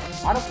this.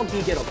 How the fuck do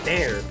you get up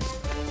there?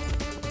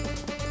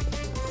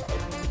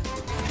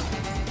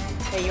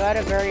 Hey, you had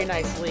a very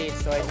nice lead,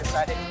 so I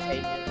decided to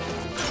take it.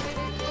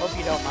 Hope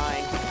you don't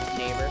mind,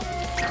 neighbor.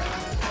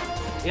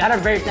 You had a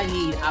very nice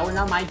lead. I would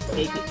not mind to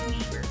take it,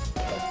 neighbor.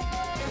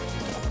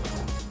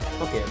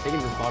 Okay, I'm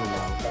taking this bottom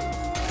now.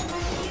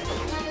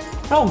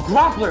 No,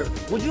 grappler!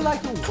 Would you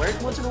like to work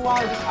once in a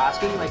while? Just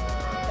asking, like,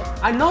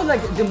 I know,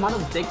 like, the amount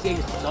of dick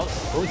games. No,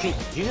 don't you?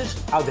 Jesus,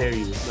 how dare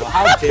you? No,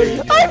 how dare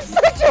you? I'm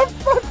such a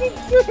fucking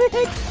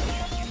dick!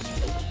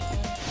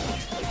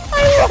 I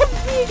love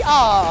being.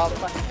 Oh,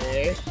 fuck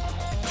me.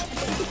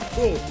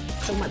 Hey,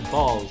 suck my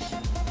balls.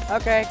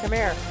 Okay, come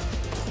here.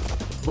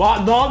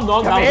 What? No,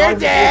 Come here,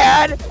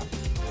 Dad!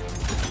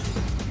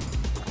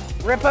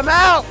 Rip him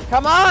out!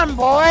 Come on,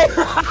 boy!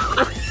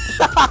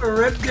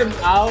 Ripped him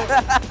out.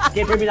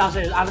 Okay, bring me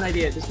downstairs. I have an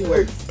idea. This could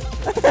work.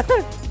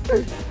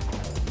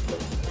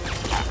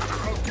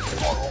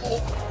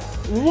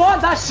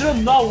 What? That should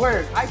not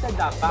work. I said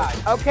that back.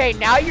 Okay,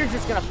 now you're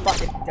just gonna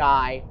fucking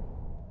die.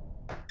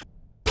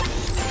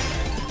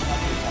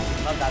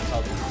 Not that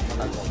salty. Not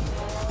that salty.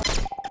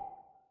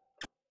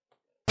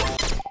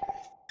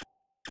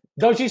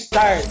 Don't you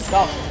start.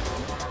 Stop.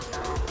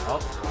 Oh.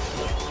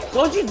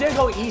 Don't you dare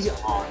go easy.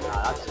 Oh,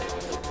 nah, that's it.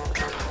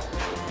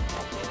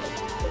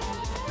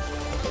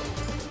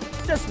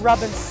 Just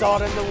rubbing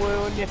salt in the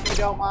wound, if you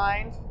don't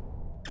mind.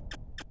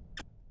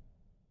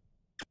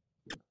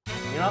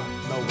 You know?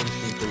 No one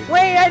screen for you.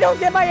 Wait, I don't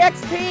get my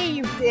XP,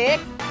 you dick!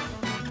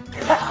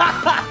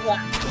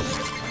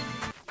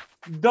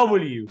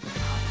 W.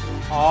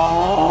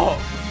 Oh.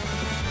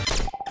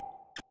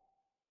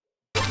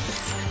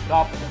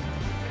 Stop.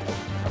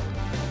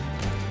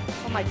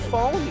 On my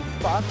phone, you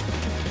fuck.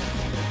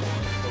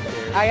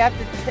 I have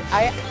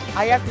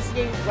to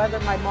see whether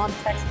my mom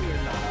texts me or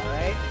not,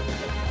 alright?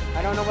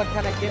 I don't know what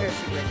kind of dinner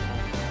she brings home.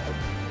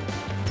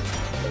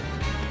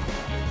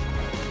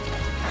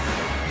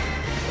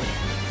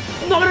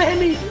 Not gonna hit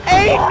me!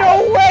 Ain't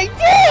no way,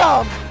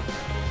 damn!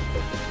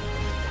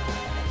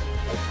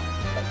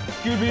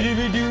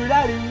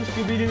 Scooby-Dooby-Doo-da-doo,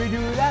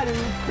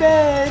 Scooby-Dooby-Doo-da-doo,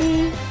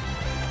 Betty!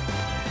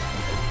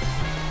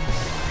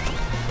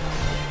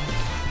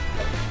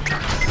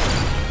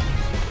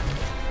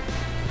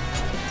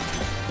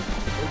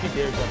 Don't you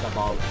Here's what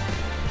about.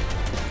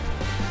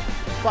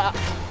 Fuck.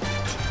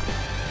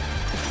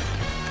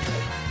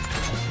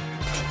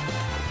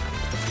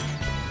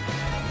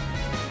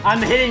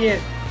 I'm hitting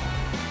it.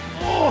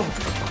 Oh.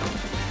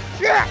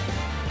 Shit!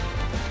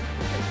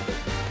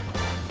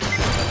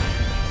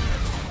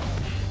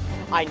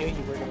 I knew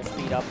you were gonna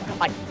speed up.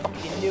 I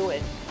fucking knew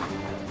it.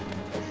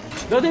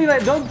 Don't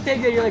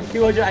think that you're like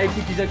 200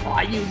 IQ. He's like, oh,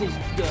 I use this.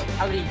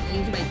 How many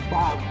use my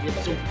bomb?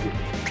 It's so good.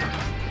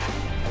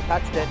 I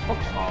touched it. Fuck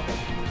off.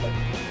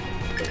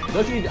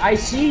 Look, I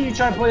see you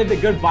trying to play the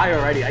good buy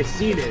already. I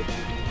seen it.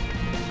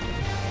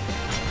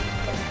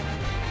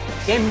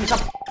 Game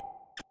stop.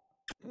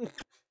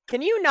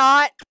 Can you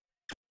not?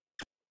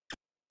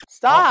 Oh,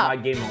 Stop. my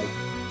game lagged.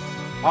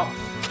 Oh.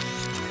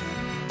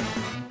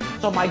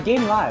 So my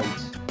game lagged.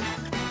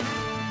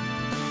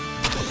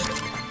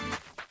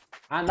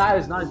 And that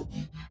is not.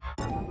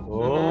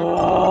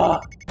 Oh.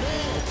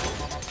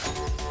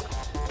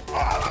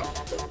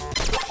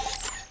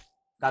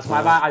 That's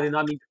my bad. I did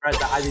not mean to press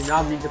that. I did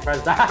not mean to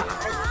press that.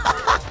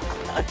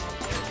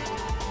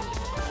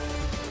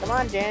 Come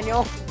on,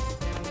 Daniel.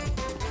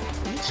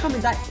 You just call me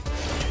that.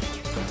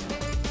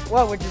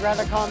 What, would you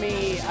rather call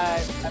me,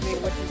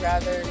 would you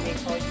rather me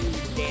call you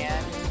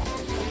Dan?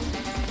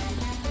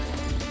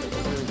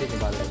 I'm really thinking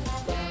about it.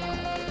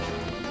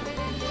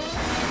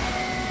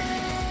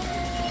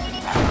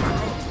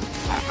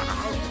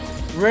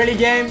 Really,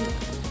 game?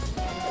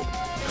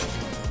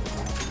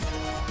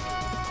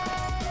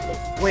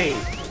 Wait.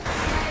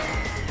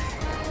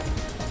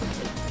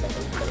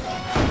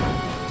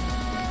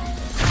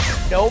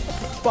 Nope.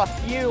 Fuck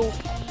you.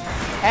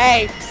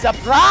 Hey,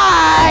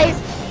 surprise!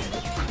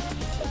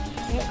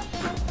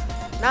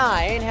 Nah,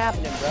 ain't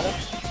happening, brother.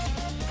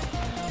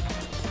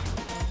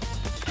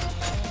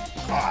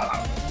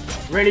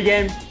 Really,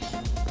 game?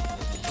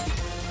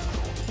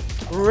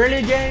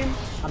 Really, game?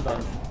 I'm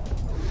done.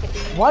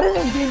 Why does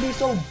this game be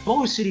so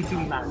bullshitty to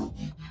me, man?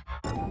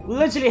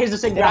 Literally, here's the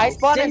same Did I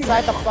spawn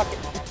inside the fucking...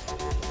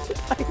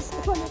 I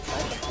spawned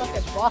inside the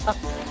fucking box.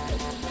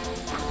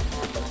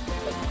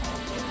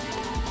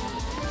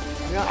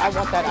 You know, I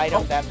want that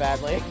item that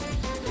badly.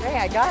 Hey,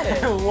 I got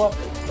it. What?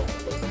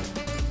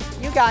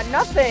 You got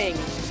nothing.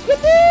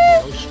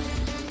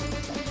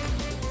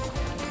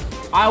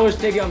 I was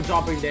thinking I'm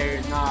dropping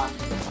there, nah.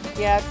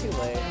 Yeah, too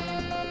late.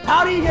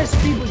 How do you get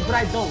speed boost, but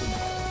I don't?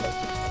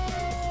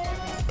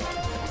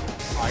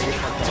 Oh, you're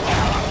fucked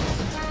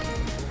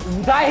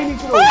up. That hit me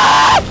to the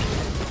wall.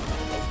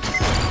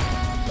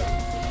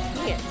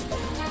 Shit.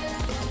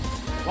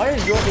 Why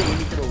does your thing hit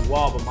me to the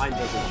wall, but mine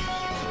doesn't?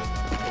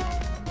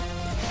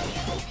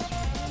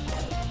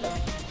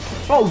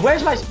 Bro,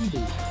 where's my speed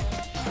boost?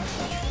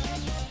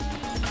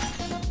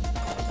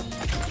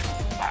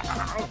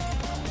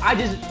 I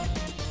just...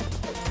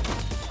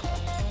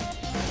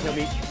 Kill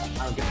me. I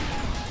don't get it.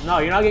 No,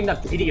 you're not getting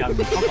that pity on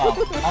me. Fuck off.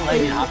 I'm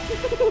letting you out.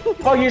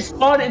 Oh, you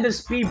spawned in the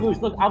speed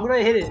boost. Look, I'm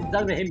gonna hit it. It's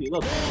not gonna hit me.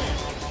 Look.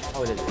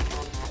 Oh, it is.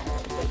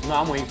 No,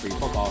 I'm waiting for you.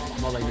 Fuck off.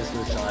 I'm not letting this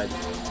side.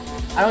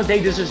 I don't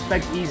take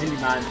disrespect easily,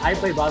 man. I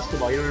play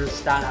basketball. You don't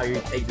understand how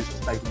you take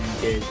disrespect in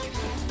these games.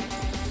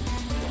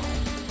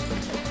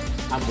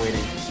 I'm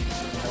waiting.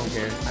 I don't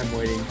care. I'm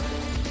waiting.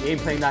 You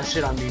ain't playing that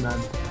shit on me,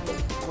 man.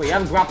 Wait, you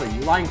haven't grappled.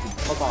 You're lying to me.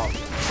 Fuck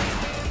off.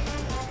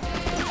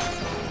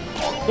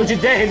 Don't you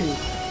dare hit me!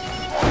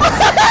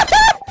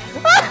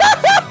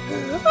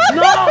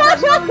 No!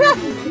 That's not me!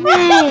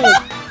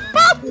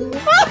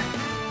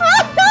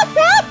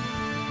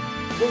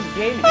 This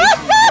game hates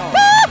me. No.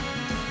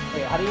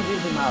 Wait, how do you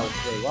use the mouse?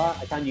 Wait, what?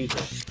 I can't use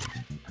it.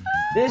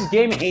 This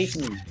game hates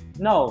me.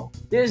 No,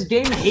 this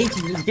game hates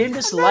me. This game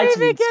dislikes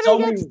me so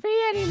many. XP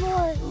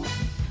anymore.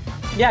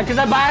 Yeah, because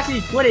I'm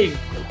actually quitting.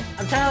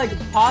 I'm trying to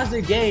like pause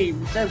the game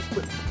instead of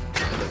quit.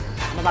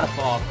 I'm about to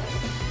fall.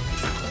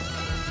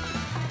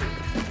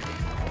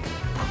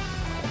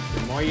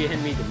 The more you hit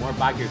me, the more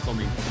back you're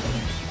coming.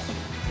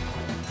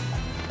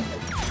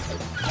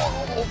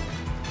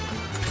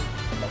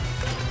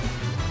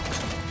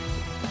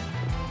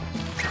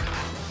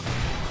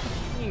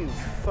 You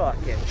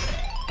fucking...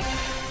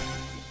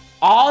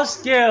 All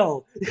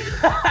skill!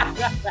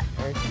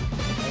 Are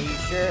you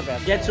sure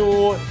about that?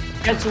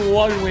 Get to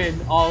one win,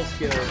 all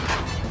skill.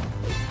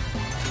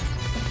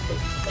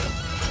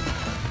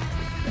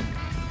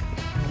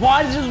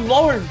 Why is this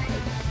lower?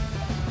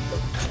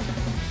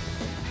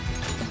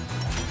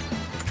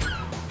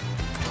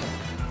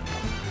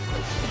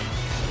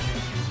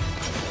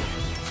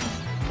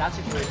 That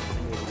situation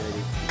is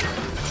ready.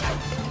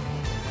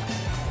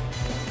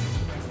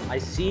 I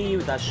see you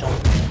with that shot.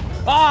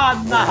 Ah,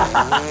 nah!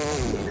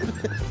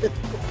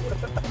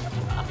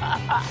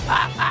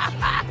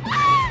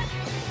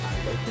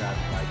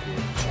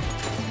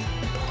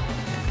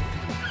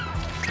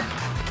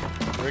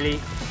 Really?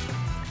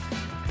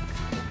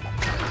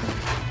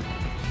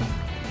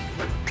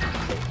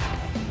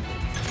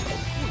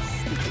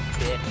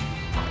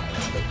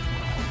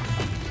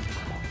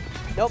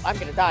 Nope, I'm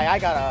gonna die. I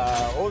got a...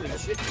 Holy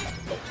shit.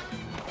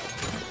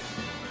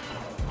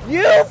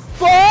 You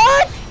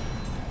fuck!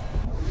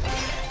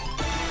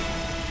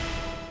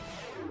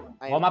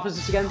 What map is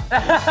this again?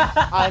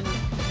 I'm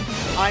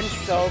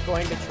so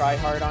going to try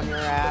hard on your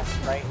ass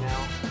right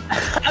now.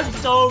 I'm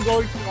so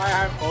going to try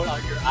hard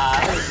on your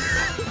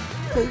ass.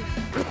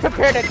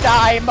 Prepare to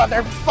die,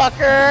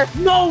 motherfucker!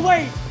 No,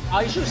 wait!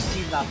 I should have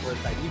seen that for a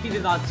second. If you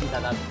did not see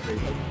that, that's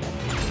crazy.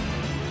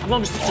 I'm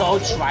going to so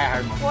try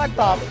hard. What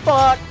the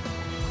fuck?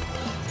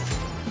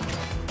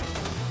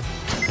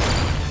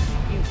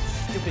 You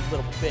stupid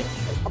little bitch.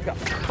 I'm gonna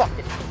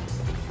fucking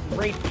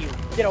rape you.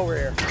 Get over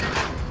here.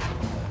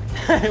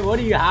 What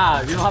do you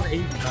have? You don't have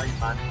anything,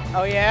 man.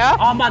 Oh yeah?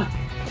 Oh man!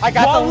 I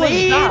got the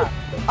lead!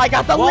 I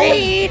got the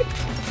lead!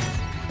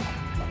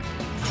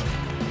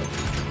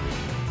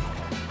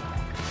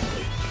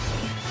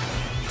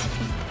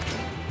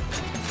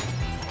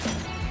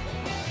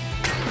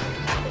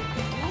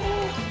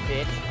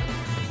 Bitch.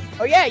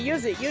 Oh yeah,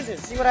 use it,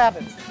 see what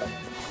happens.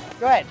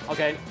 Go ahead.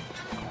 Okay.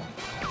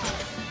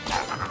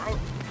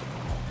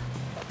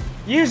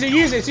 Use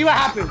it, see what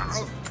happens.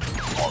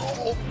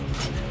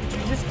 Did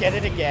you just get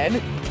it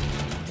again?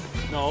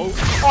 No.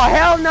 Oh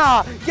hell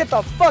nah! Get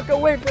the fuck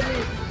away from me!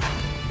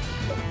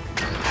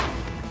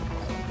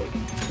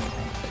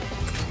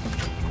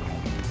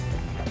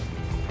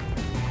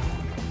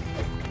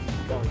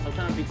 Yo, stop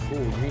trying to be cool.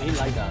 You ain't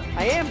like that.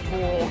 I am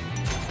cool.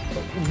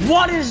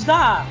 What is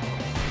that?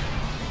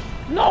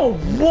 No,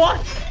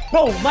 what?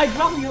 Bro, my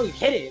grapple really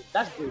hit it.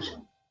 That's bullshit.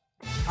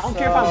 I don't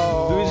care if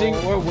I'm losing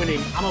or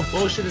winning. I'm a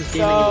bullshit this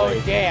game anyway.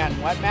 So, Dan,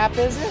 what map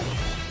is it?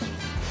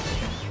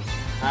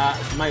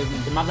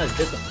 The map that's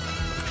this one.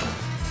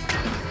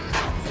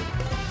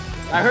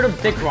 I heard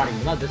of dick running,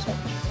 but not this one.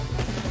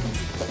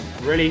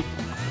 Really?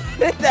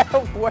 That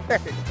worked.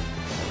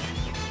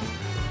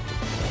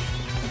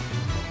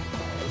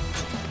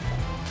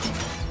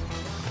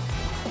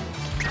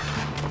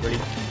 Really?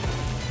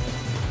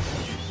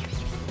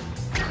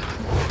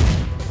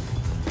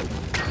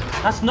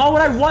 That's not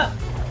what I want.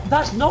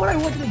 That's not what I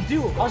wanted to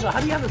do. Also, how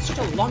do you have such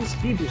a long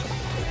speed boost?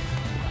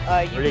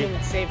 You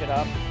can save it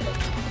up.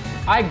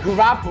 I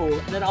grapple,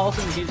 and then all of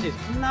a sudden the game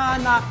says,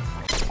 nah.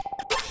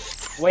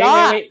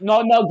 Wait.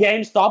 No,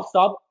 game, stop.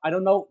 I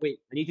don't know. Wait,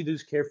 I need to do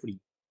this carefully.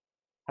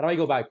 How do I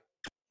go back?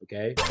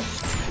 Okay.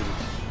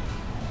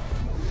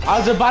 I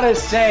was about to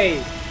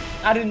say,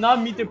 I did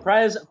not mean to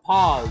press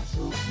pause.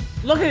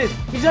 Look at this.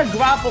 He's gonna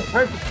grapple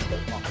perfectly.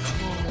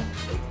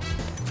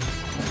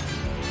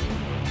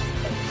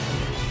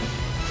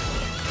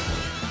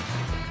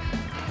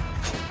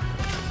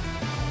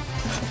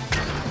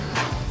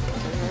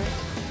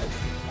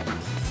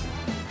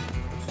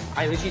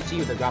 I literally see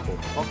you with the grapple.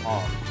 Fuck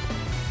off.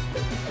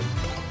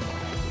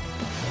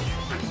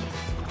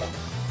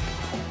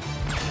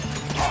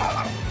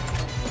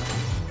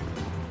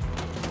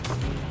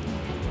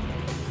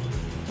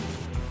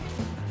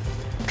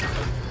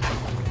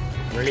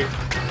 Really?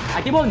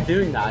 I keep on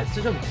doing that. It's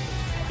such a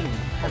fucking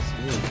pest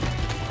move.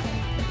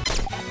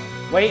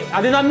 Wait,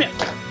 I did not miss.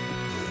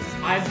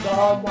 I'm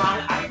dumb,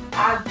 man. I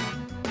can't.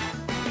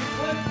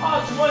 When it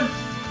pauses once,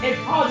 it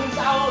pauses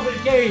out of the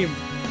game.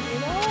 You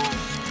know?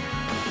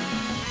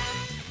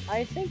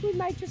 I think we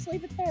might just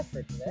leave it there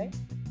for today.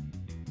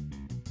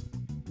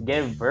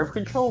 Get birth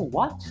control?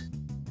 What?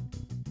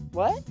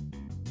 What?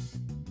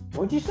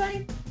 What'd you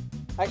say?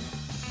 I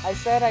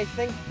said I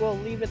think we'll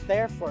leave it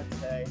there for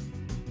today.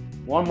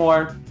 One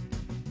more.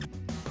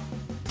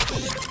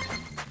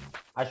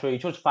 Actually, you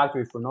chose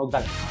factory for no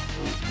exact.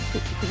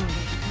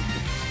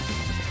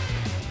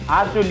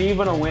 After leave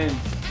on a win.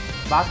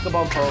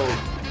 Basketball code.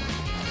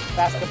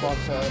 Basketball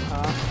code,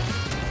 huh?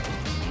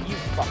 You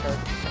fucker.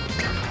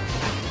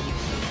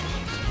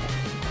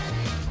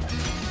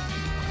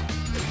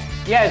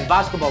 Yeah, it's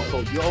basketball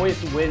code. You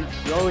always win.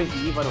 You always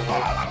leave on a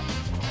win.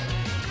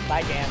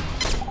 Bye, Dan.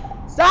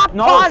 Stop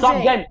No, pausing! stop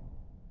again.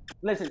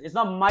 Listen, it's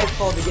not my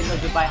fault to get no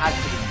goodbye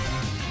accident.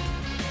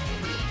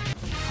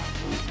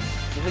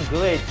 It's a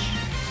glitch.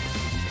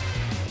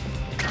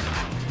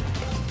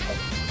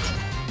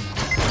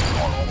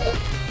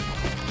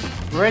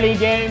 Really,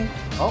 game?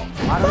 Oh,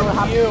 I don't know what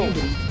happened to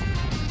you.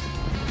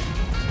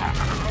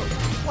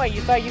 Wait,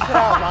 you thought you could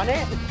outrun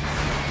it?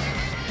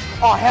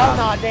 Oh, hell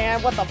no,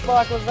 Dan. What the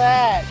fuck was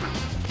that?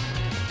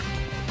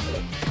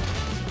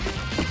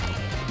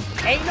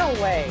 Ain't no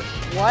way.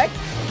 What?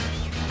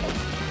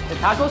 The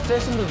tackle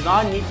system does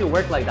not need to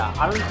work like that.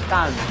 I don't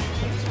understand.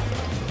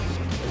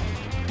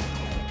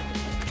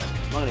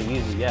 I'm not gonna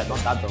use it yet. Not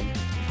that dumb.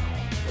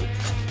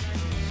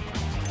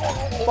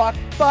 Fuck.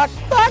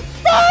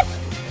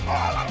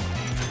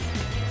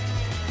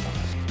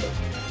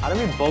 How do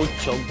we both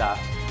choke that?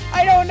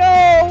 I don't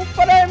know,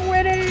 but I'm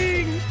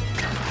winning.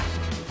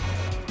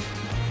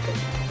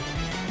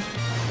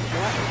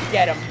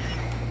 Get him.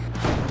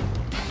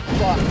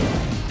 Fuck.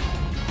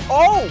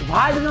 Oh!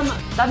 Why did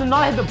that did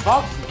not hit the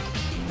box?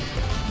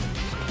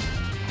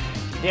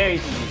 Dare you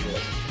to use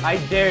it. I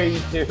dare you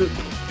to.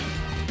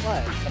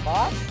 What? The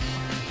boss?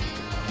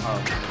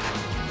 Oh.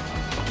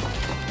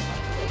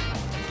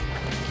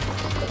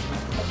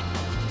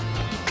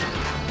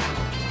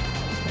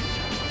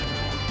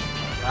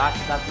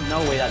 That's no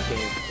way that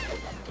game.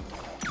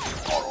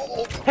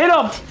 Hit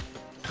him!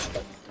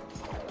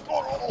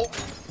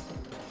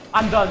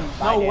 I'm done.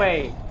 Bye, No Dan.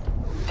 way.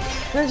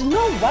 There's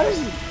no. What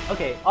is it?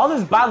 Okay, all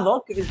this bad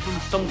luck is from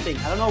something.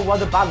 I don't know what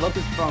the bad luck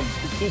is from.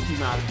 The Kiki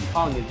man. I'm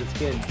calling it the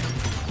skin.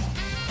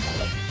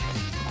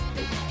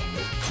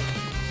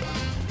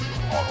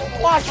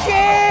 Oh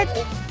shit!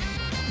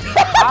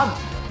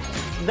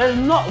 There's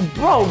no,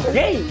 bro.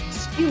 Game.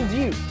 Excuse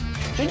you.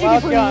 Shouldn't you be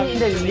putting me in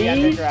the lead?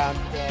 Underground,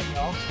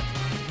 Daniel.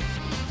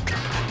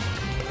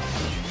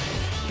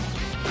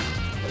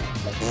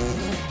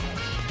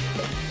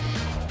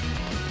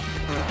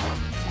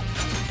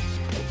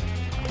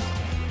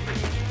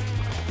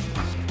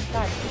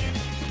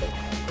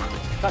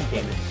 God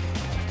damn it.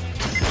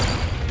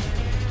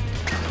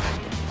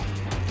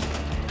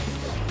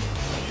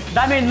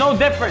 That made no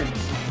difference.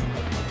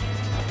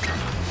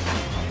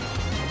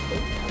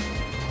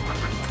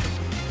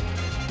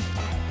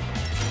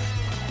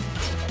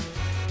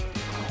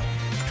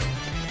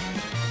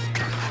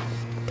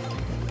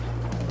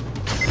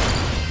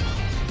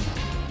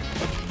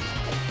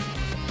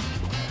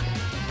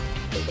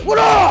 What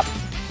up?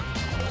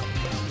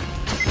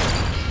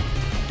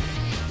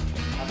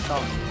 That's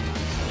all.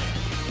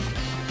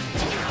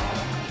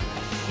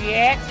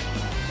 Shit.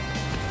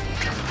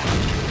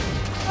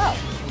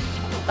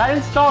 Oh. That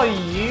didn't stall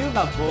you?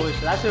 That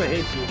bullshit. That should have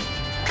hit you.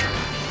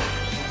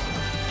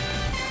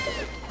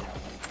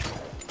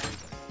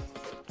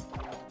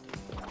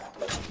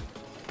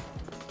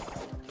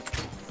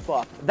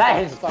 Fuck. That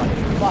hits. Fuck.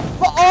 Fuck.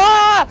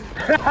 Ah!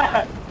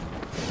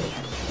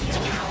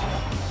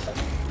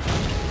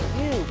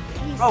 You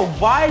piece Bro,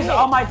 of why is shit.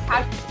 all my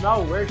tactics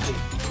not working?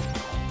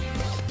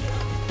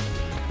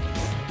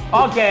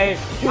 Okay,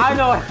 I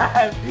know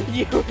that.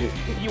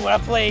 You wanna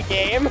play a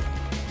game?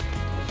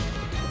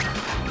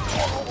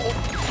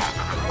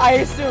 I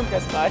assumed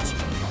as much.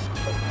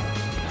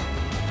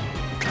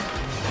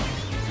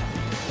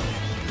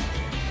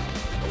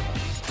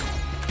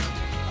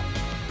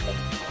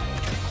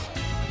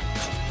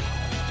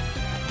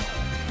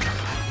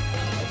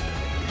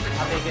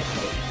 I'll take it.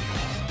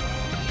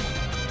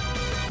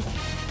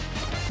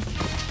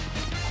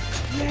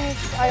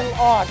 Yes,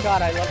 oh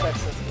god, I love that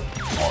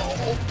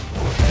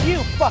system. You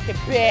fucking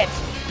bitch!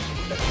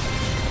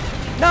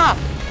 Nah!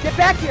 Get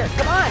back here!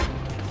 Come on!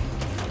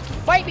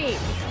 Fight me!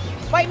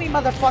 Fight me,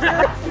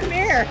 motherfucker! Come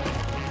here!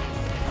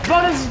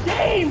 But it's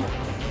game!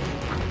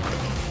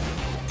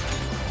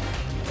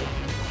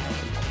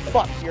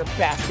 Fuck your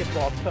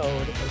basketball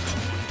code.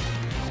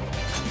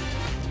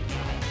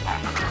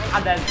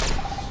 And then...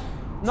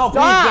 No,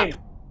 Stop! please,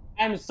 game.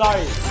 I'm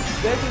sorry.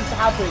 This is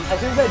happening. As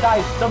soon as I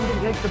die,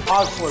 something takes the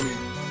pause for me.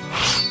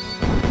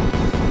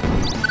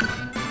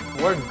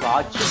 We're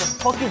gotcha? The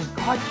fuck is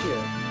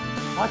gotcha?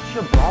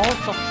 Gotcha, bro? What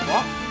the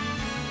fuck?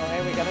 Oh,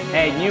 hey, we got a new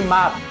Hey, new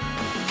map.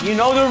 You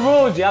know the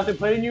rules. You have to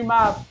put a new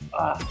map.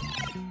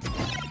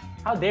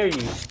 How dare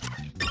you?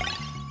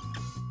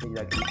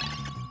 Exactly.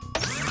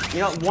 You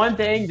know, one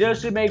thing,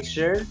 just to make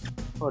sure.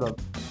 Hold up.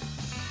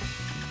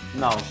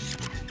 No.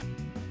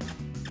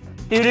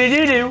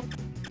 Do-do-do-do.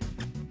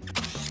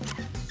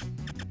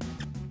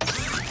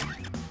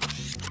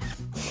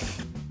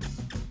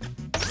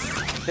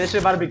 This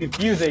shit about to be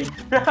confusing.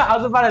 I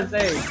was about to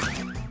say.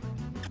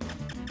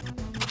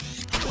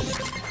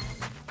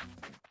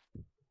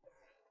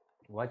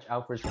 Watch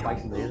out for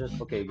spikes and lasers.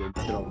 Okay, good.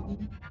 Shut up.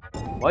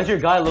 Why does your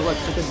guy look like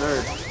such a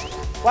nerd?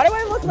 Why do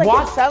I look like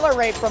What?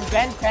 Accelerate from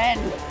Ben 10?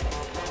 I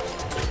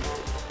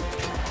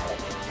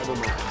don't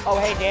know. Oh,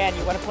 hey, Dan,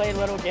 you want to play a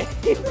little game?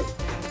 Is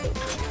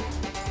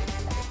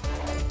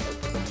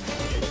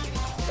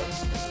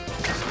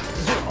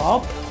it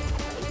up?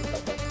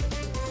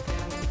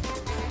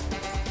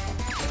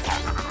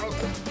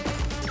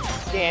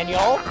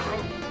 Daniel?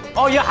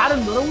 Oh, you had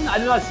another one? I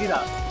did not see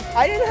that.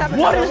 I didn't have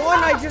What another is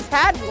one, that? I just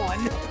had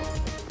one.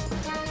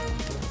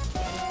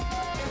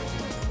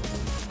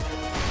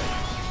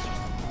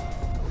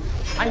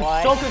 I'm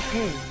What? so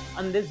confused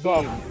on this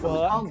game.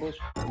 fuck?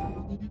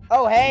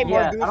 Oh, hey, more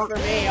Yeah, I boost don't- for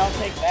me. I'll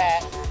take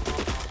that.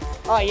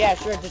 Oh, yeah,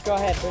 sure. Just go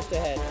ahead. Boost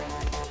ahead.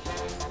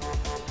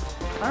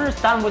 I don't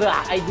understand what the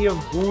idea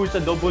of boost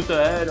and don't boost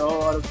ahead.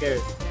 Oh, I don't care.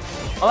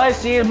 All I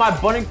see is my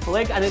button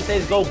click and it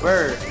says go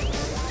bird.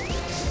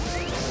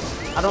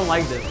 I don't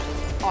like this.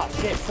 Oh,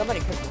 shit.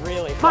 Somebody could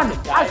really Man,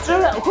 fucking die. I sure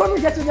that whoever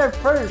gets in there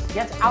first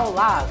gets out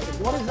last. Like,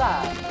 what is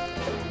that?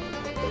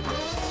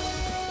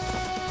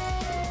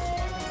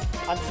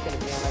 I'm just gonna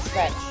be honest.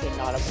 That should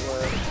not have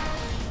worked.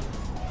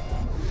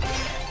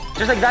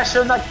 Just like that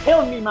should not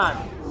kill me, man.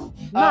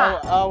 Nah,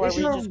 Oh, are it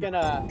we should've- just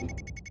gonna...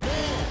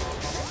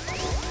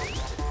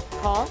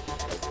 Huh?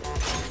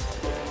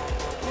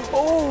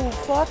 Oh,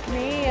 fuck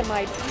me and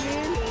my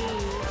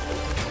panties.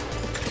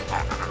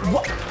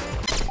 What?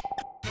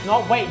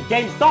 No, wait,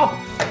 game, stop!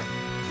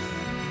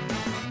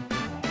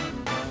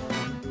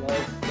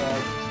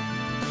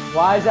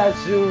 Why is that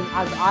soon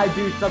as I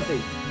do something?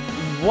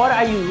 What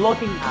are you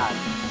looking at?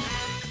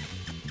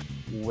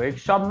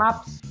 Workshop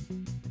maps?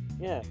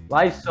 Yeah.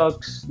 Life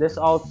sucks. This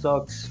all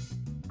sucks.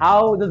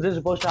 How does this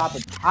supposed to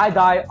happen? I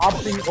die,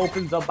 option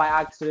opens up by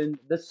accident.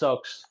 This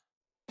sucks.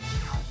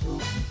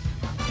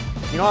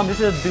 You know, I'm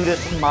just gonna do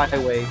this my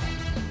way.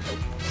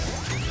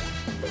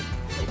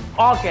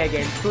 Okay,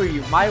 game, screw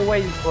you. My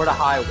way or the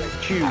highway.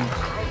 Choose.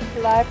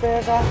 Life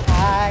is a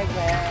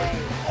highway.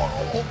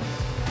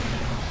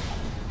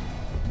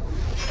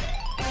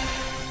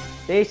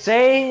 They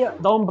say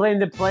don't blame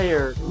the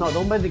player. No,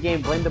 don't blame the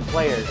game, blame the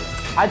player.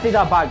 I take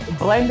that back.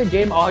 Blame the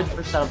game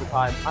 100% of the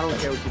time. I don't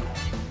care what you do.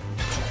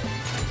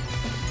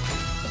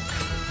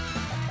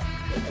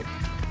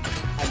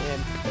 I'm in.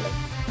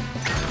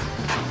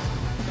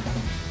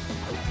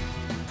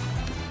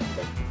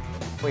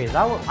 Wait, is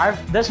that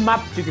what this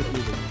map is too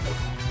confusing.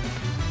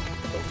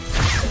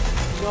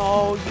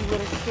 No, you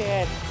little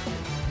shit.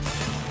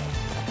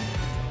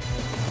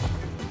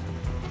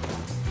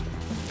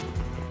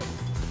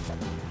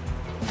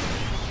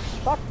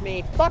 Fuck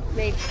me, fuck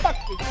me, fuck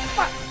me,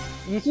 fuck!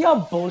 You see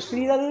how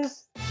bullshitty that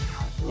is?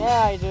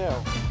 Yeah, I do.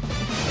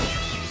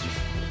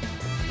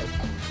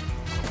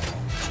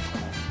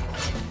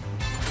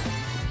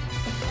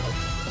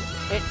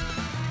 It...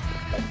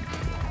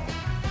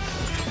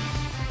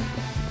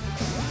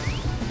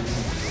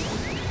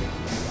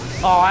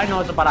 Oh, I know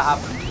what's about to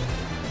happen.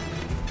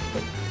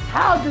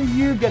 How do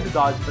you get the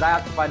dodge? But I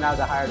have to find out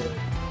the hard way.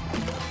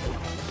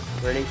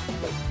 Ready?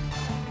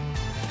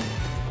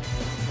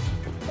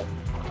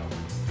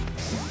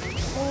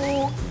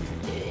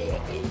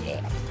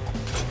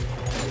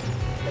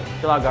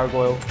 Chill out,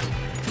 gargoyle.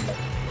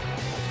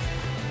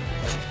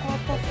 What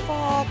the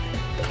fuck?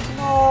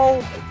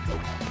 No!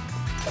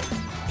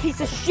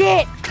 Piece of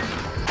shit!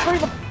 Hurry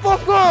the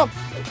fuck up!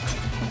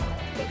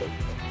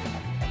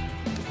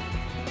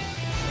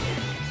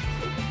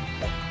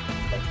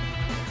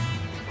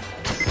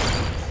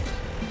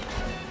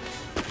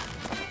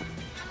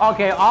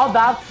 Okay, all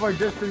that for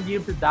just for you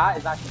to die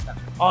is actually that.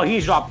 Oh,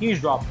 he's dropped, he's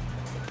dropped.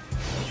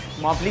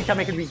 Come on, please tell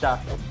me I can reach that.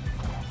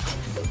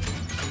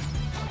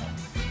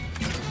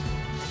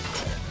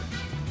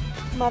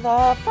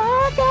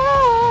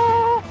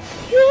 Motherfucker!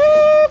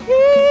 You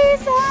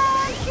piece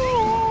of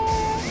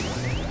shit!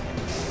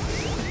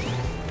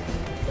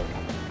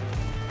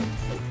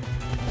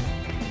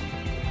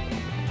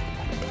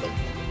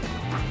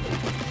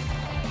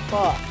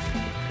 Fuck.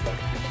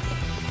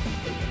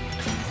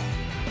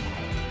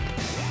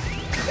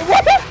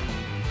 What the?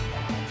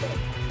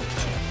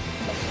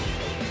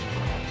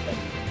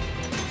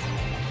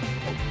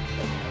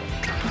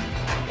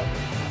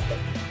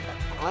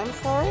 I'm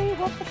sorry,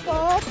 what the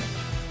fuck?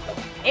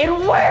 It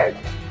worked!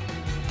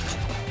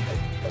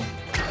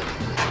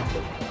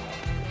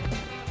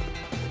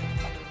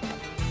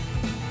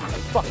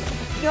 Fuck.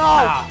 No!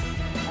 Ah.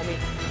 I mean,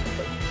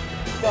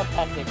 still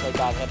technically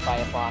got hit by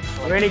a box.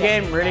 So Really,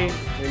 game? Really?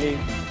 Really?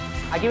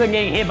 I keep on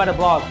getting hit by the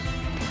blocks.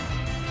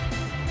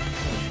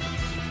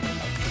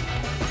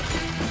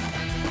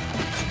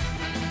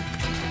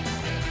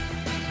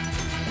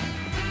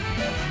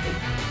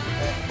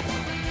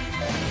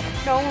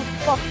 No,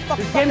 fuck.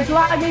 This game's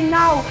lagging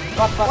now!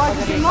 Fuck, Why is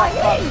this game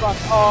lagging? fuck.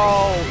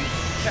 Oh,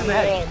 Get me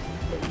ahead.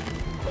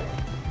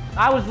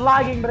 I was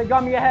lagging, but it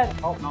got me ahead.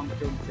 Oh, no, I'm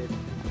still safe.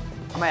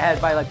 I'm ahead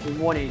by like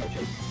 1 inch.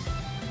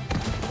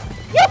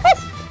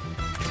 Yes!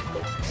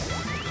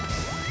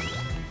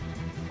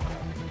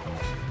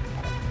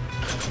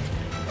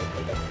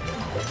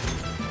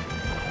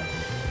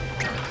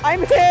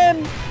 I'm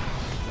him!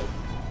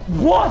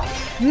 What?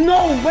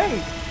 No way!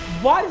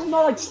 Why is it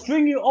not like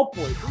stringing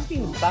upwards? This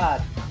game's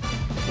bad.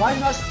 Why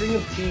not string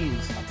of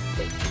cheese?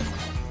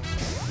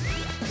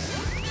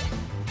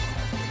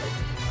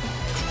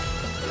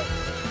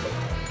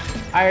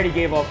 I already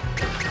gave up.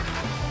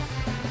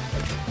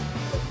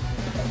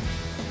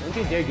 Don't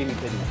you dare give me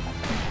pity.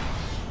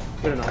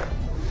 Good enough.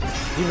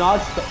 Do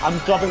not I'm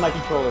dropping my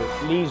controller.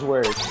 Please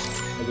word.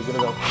 Okay, good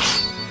enough.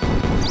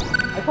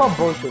 I call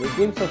bullshit. This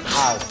game sucks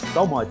ass.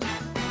 So much.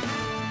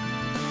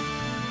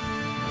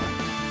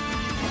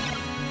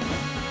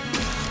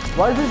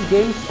 Why does this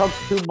game suck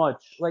too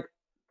much? Like,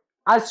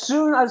 as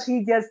soon as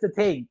he gets the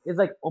thing, it's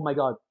like, oh my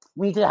god,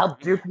 we need to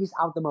help Derpzir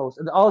out the most.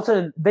 And all of a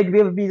sudden, they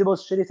give me the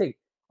most shitty thing.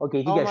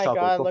 Okay, he oh gets my shot.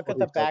 god, look at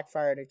the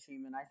backfired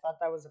achievement. I thought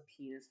that was a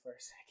penis for a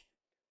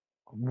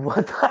second.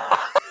 What the?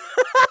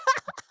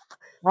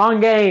 Wrong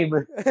game.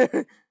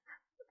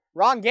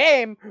 Wrong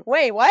game?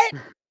 Wait, what?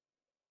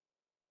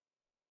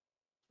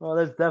 Well,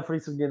 there's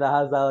definitely some game that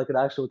has that like an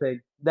actual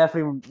thing.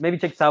 Definitely, maybe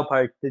check South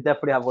Park. They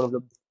definitely have one of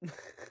them.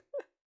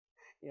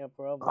 Yeah,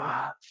 probably.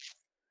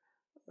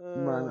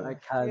 Man, I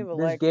can't. Leave a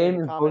This like, game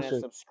leave a is comment, bullshit.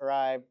 and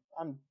subscribe.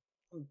 I'm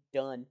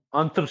done.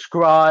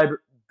 Unsubscribe.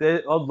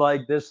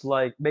 Unlike,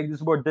 dislike. Make this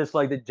more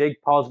dislike than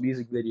Jake Paul's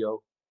music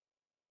video.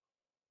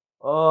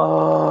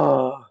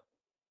 Oh.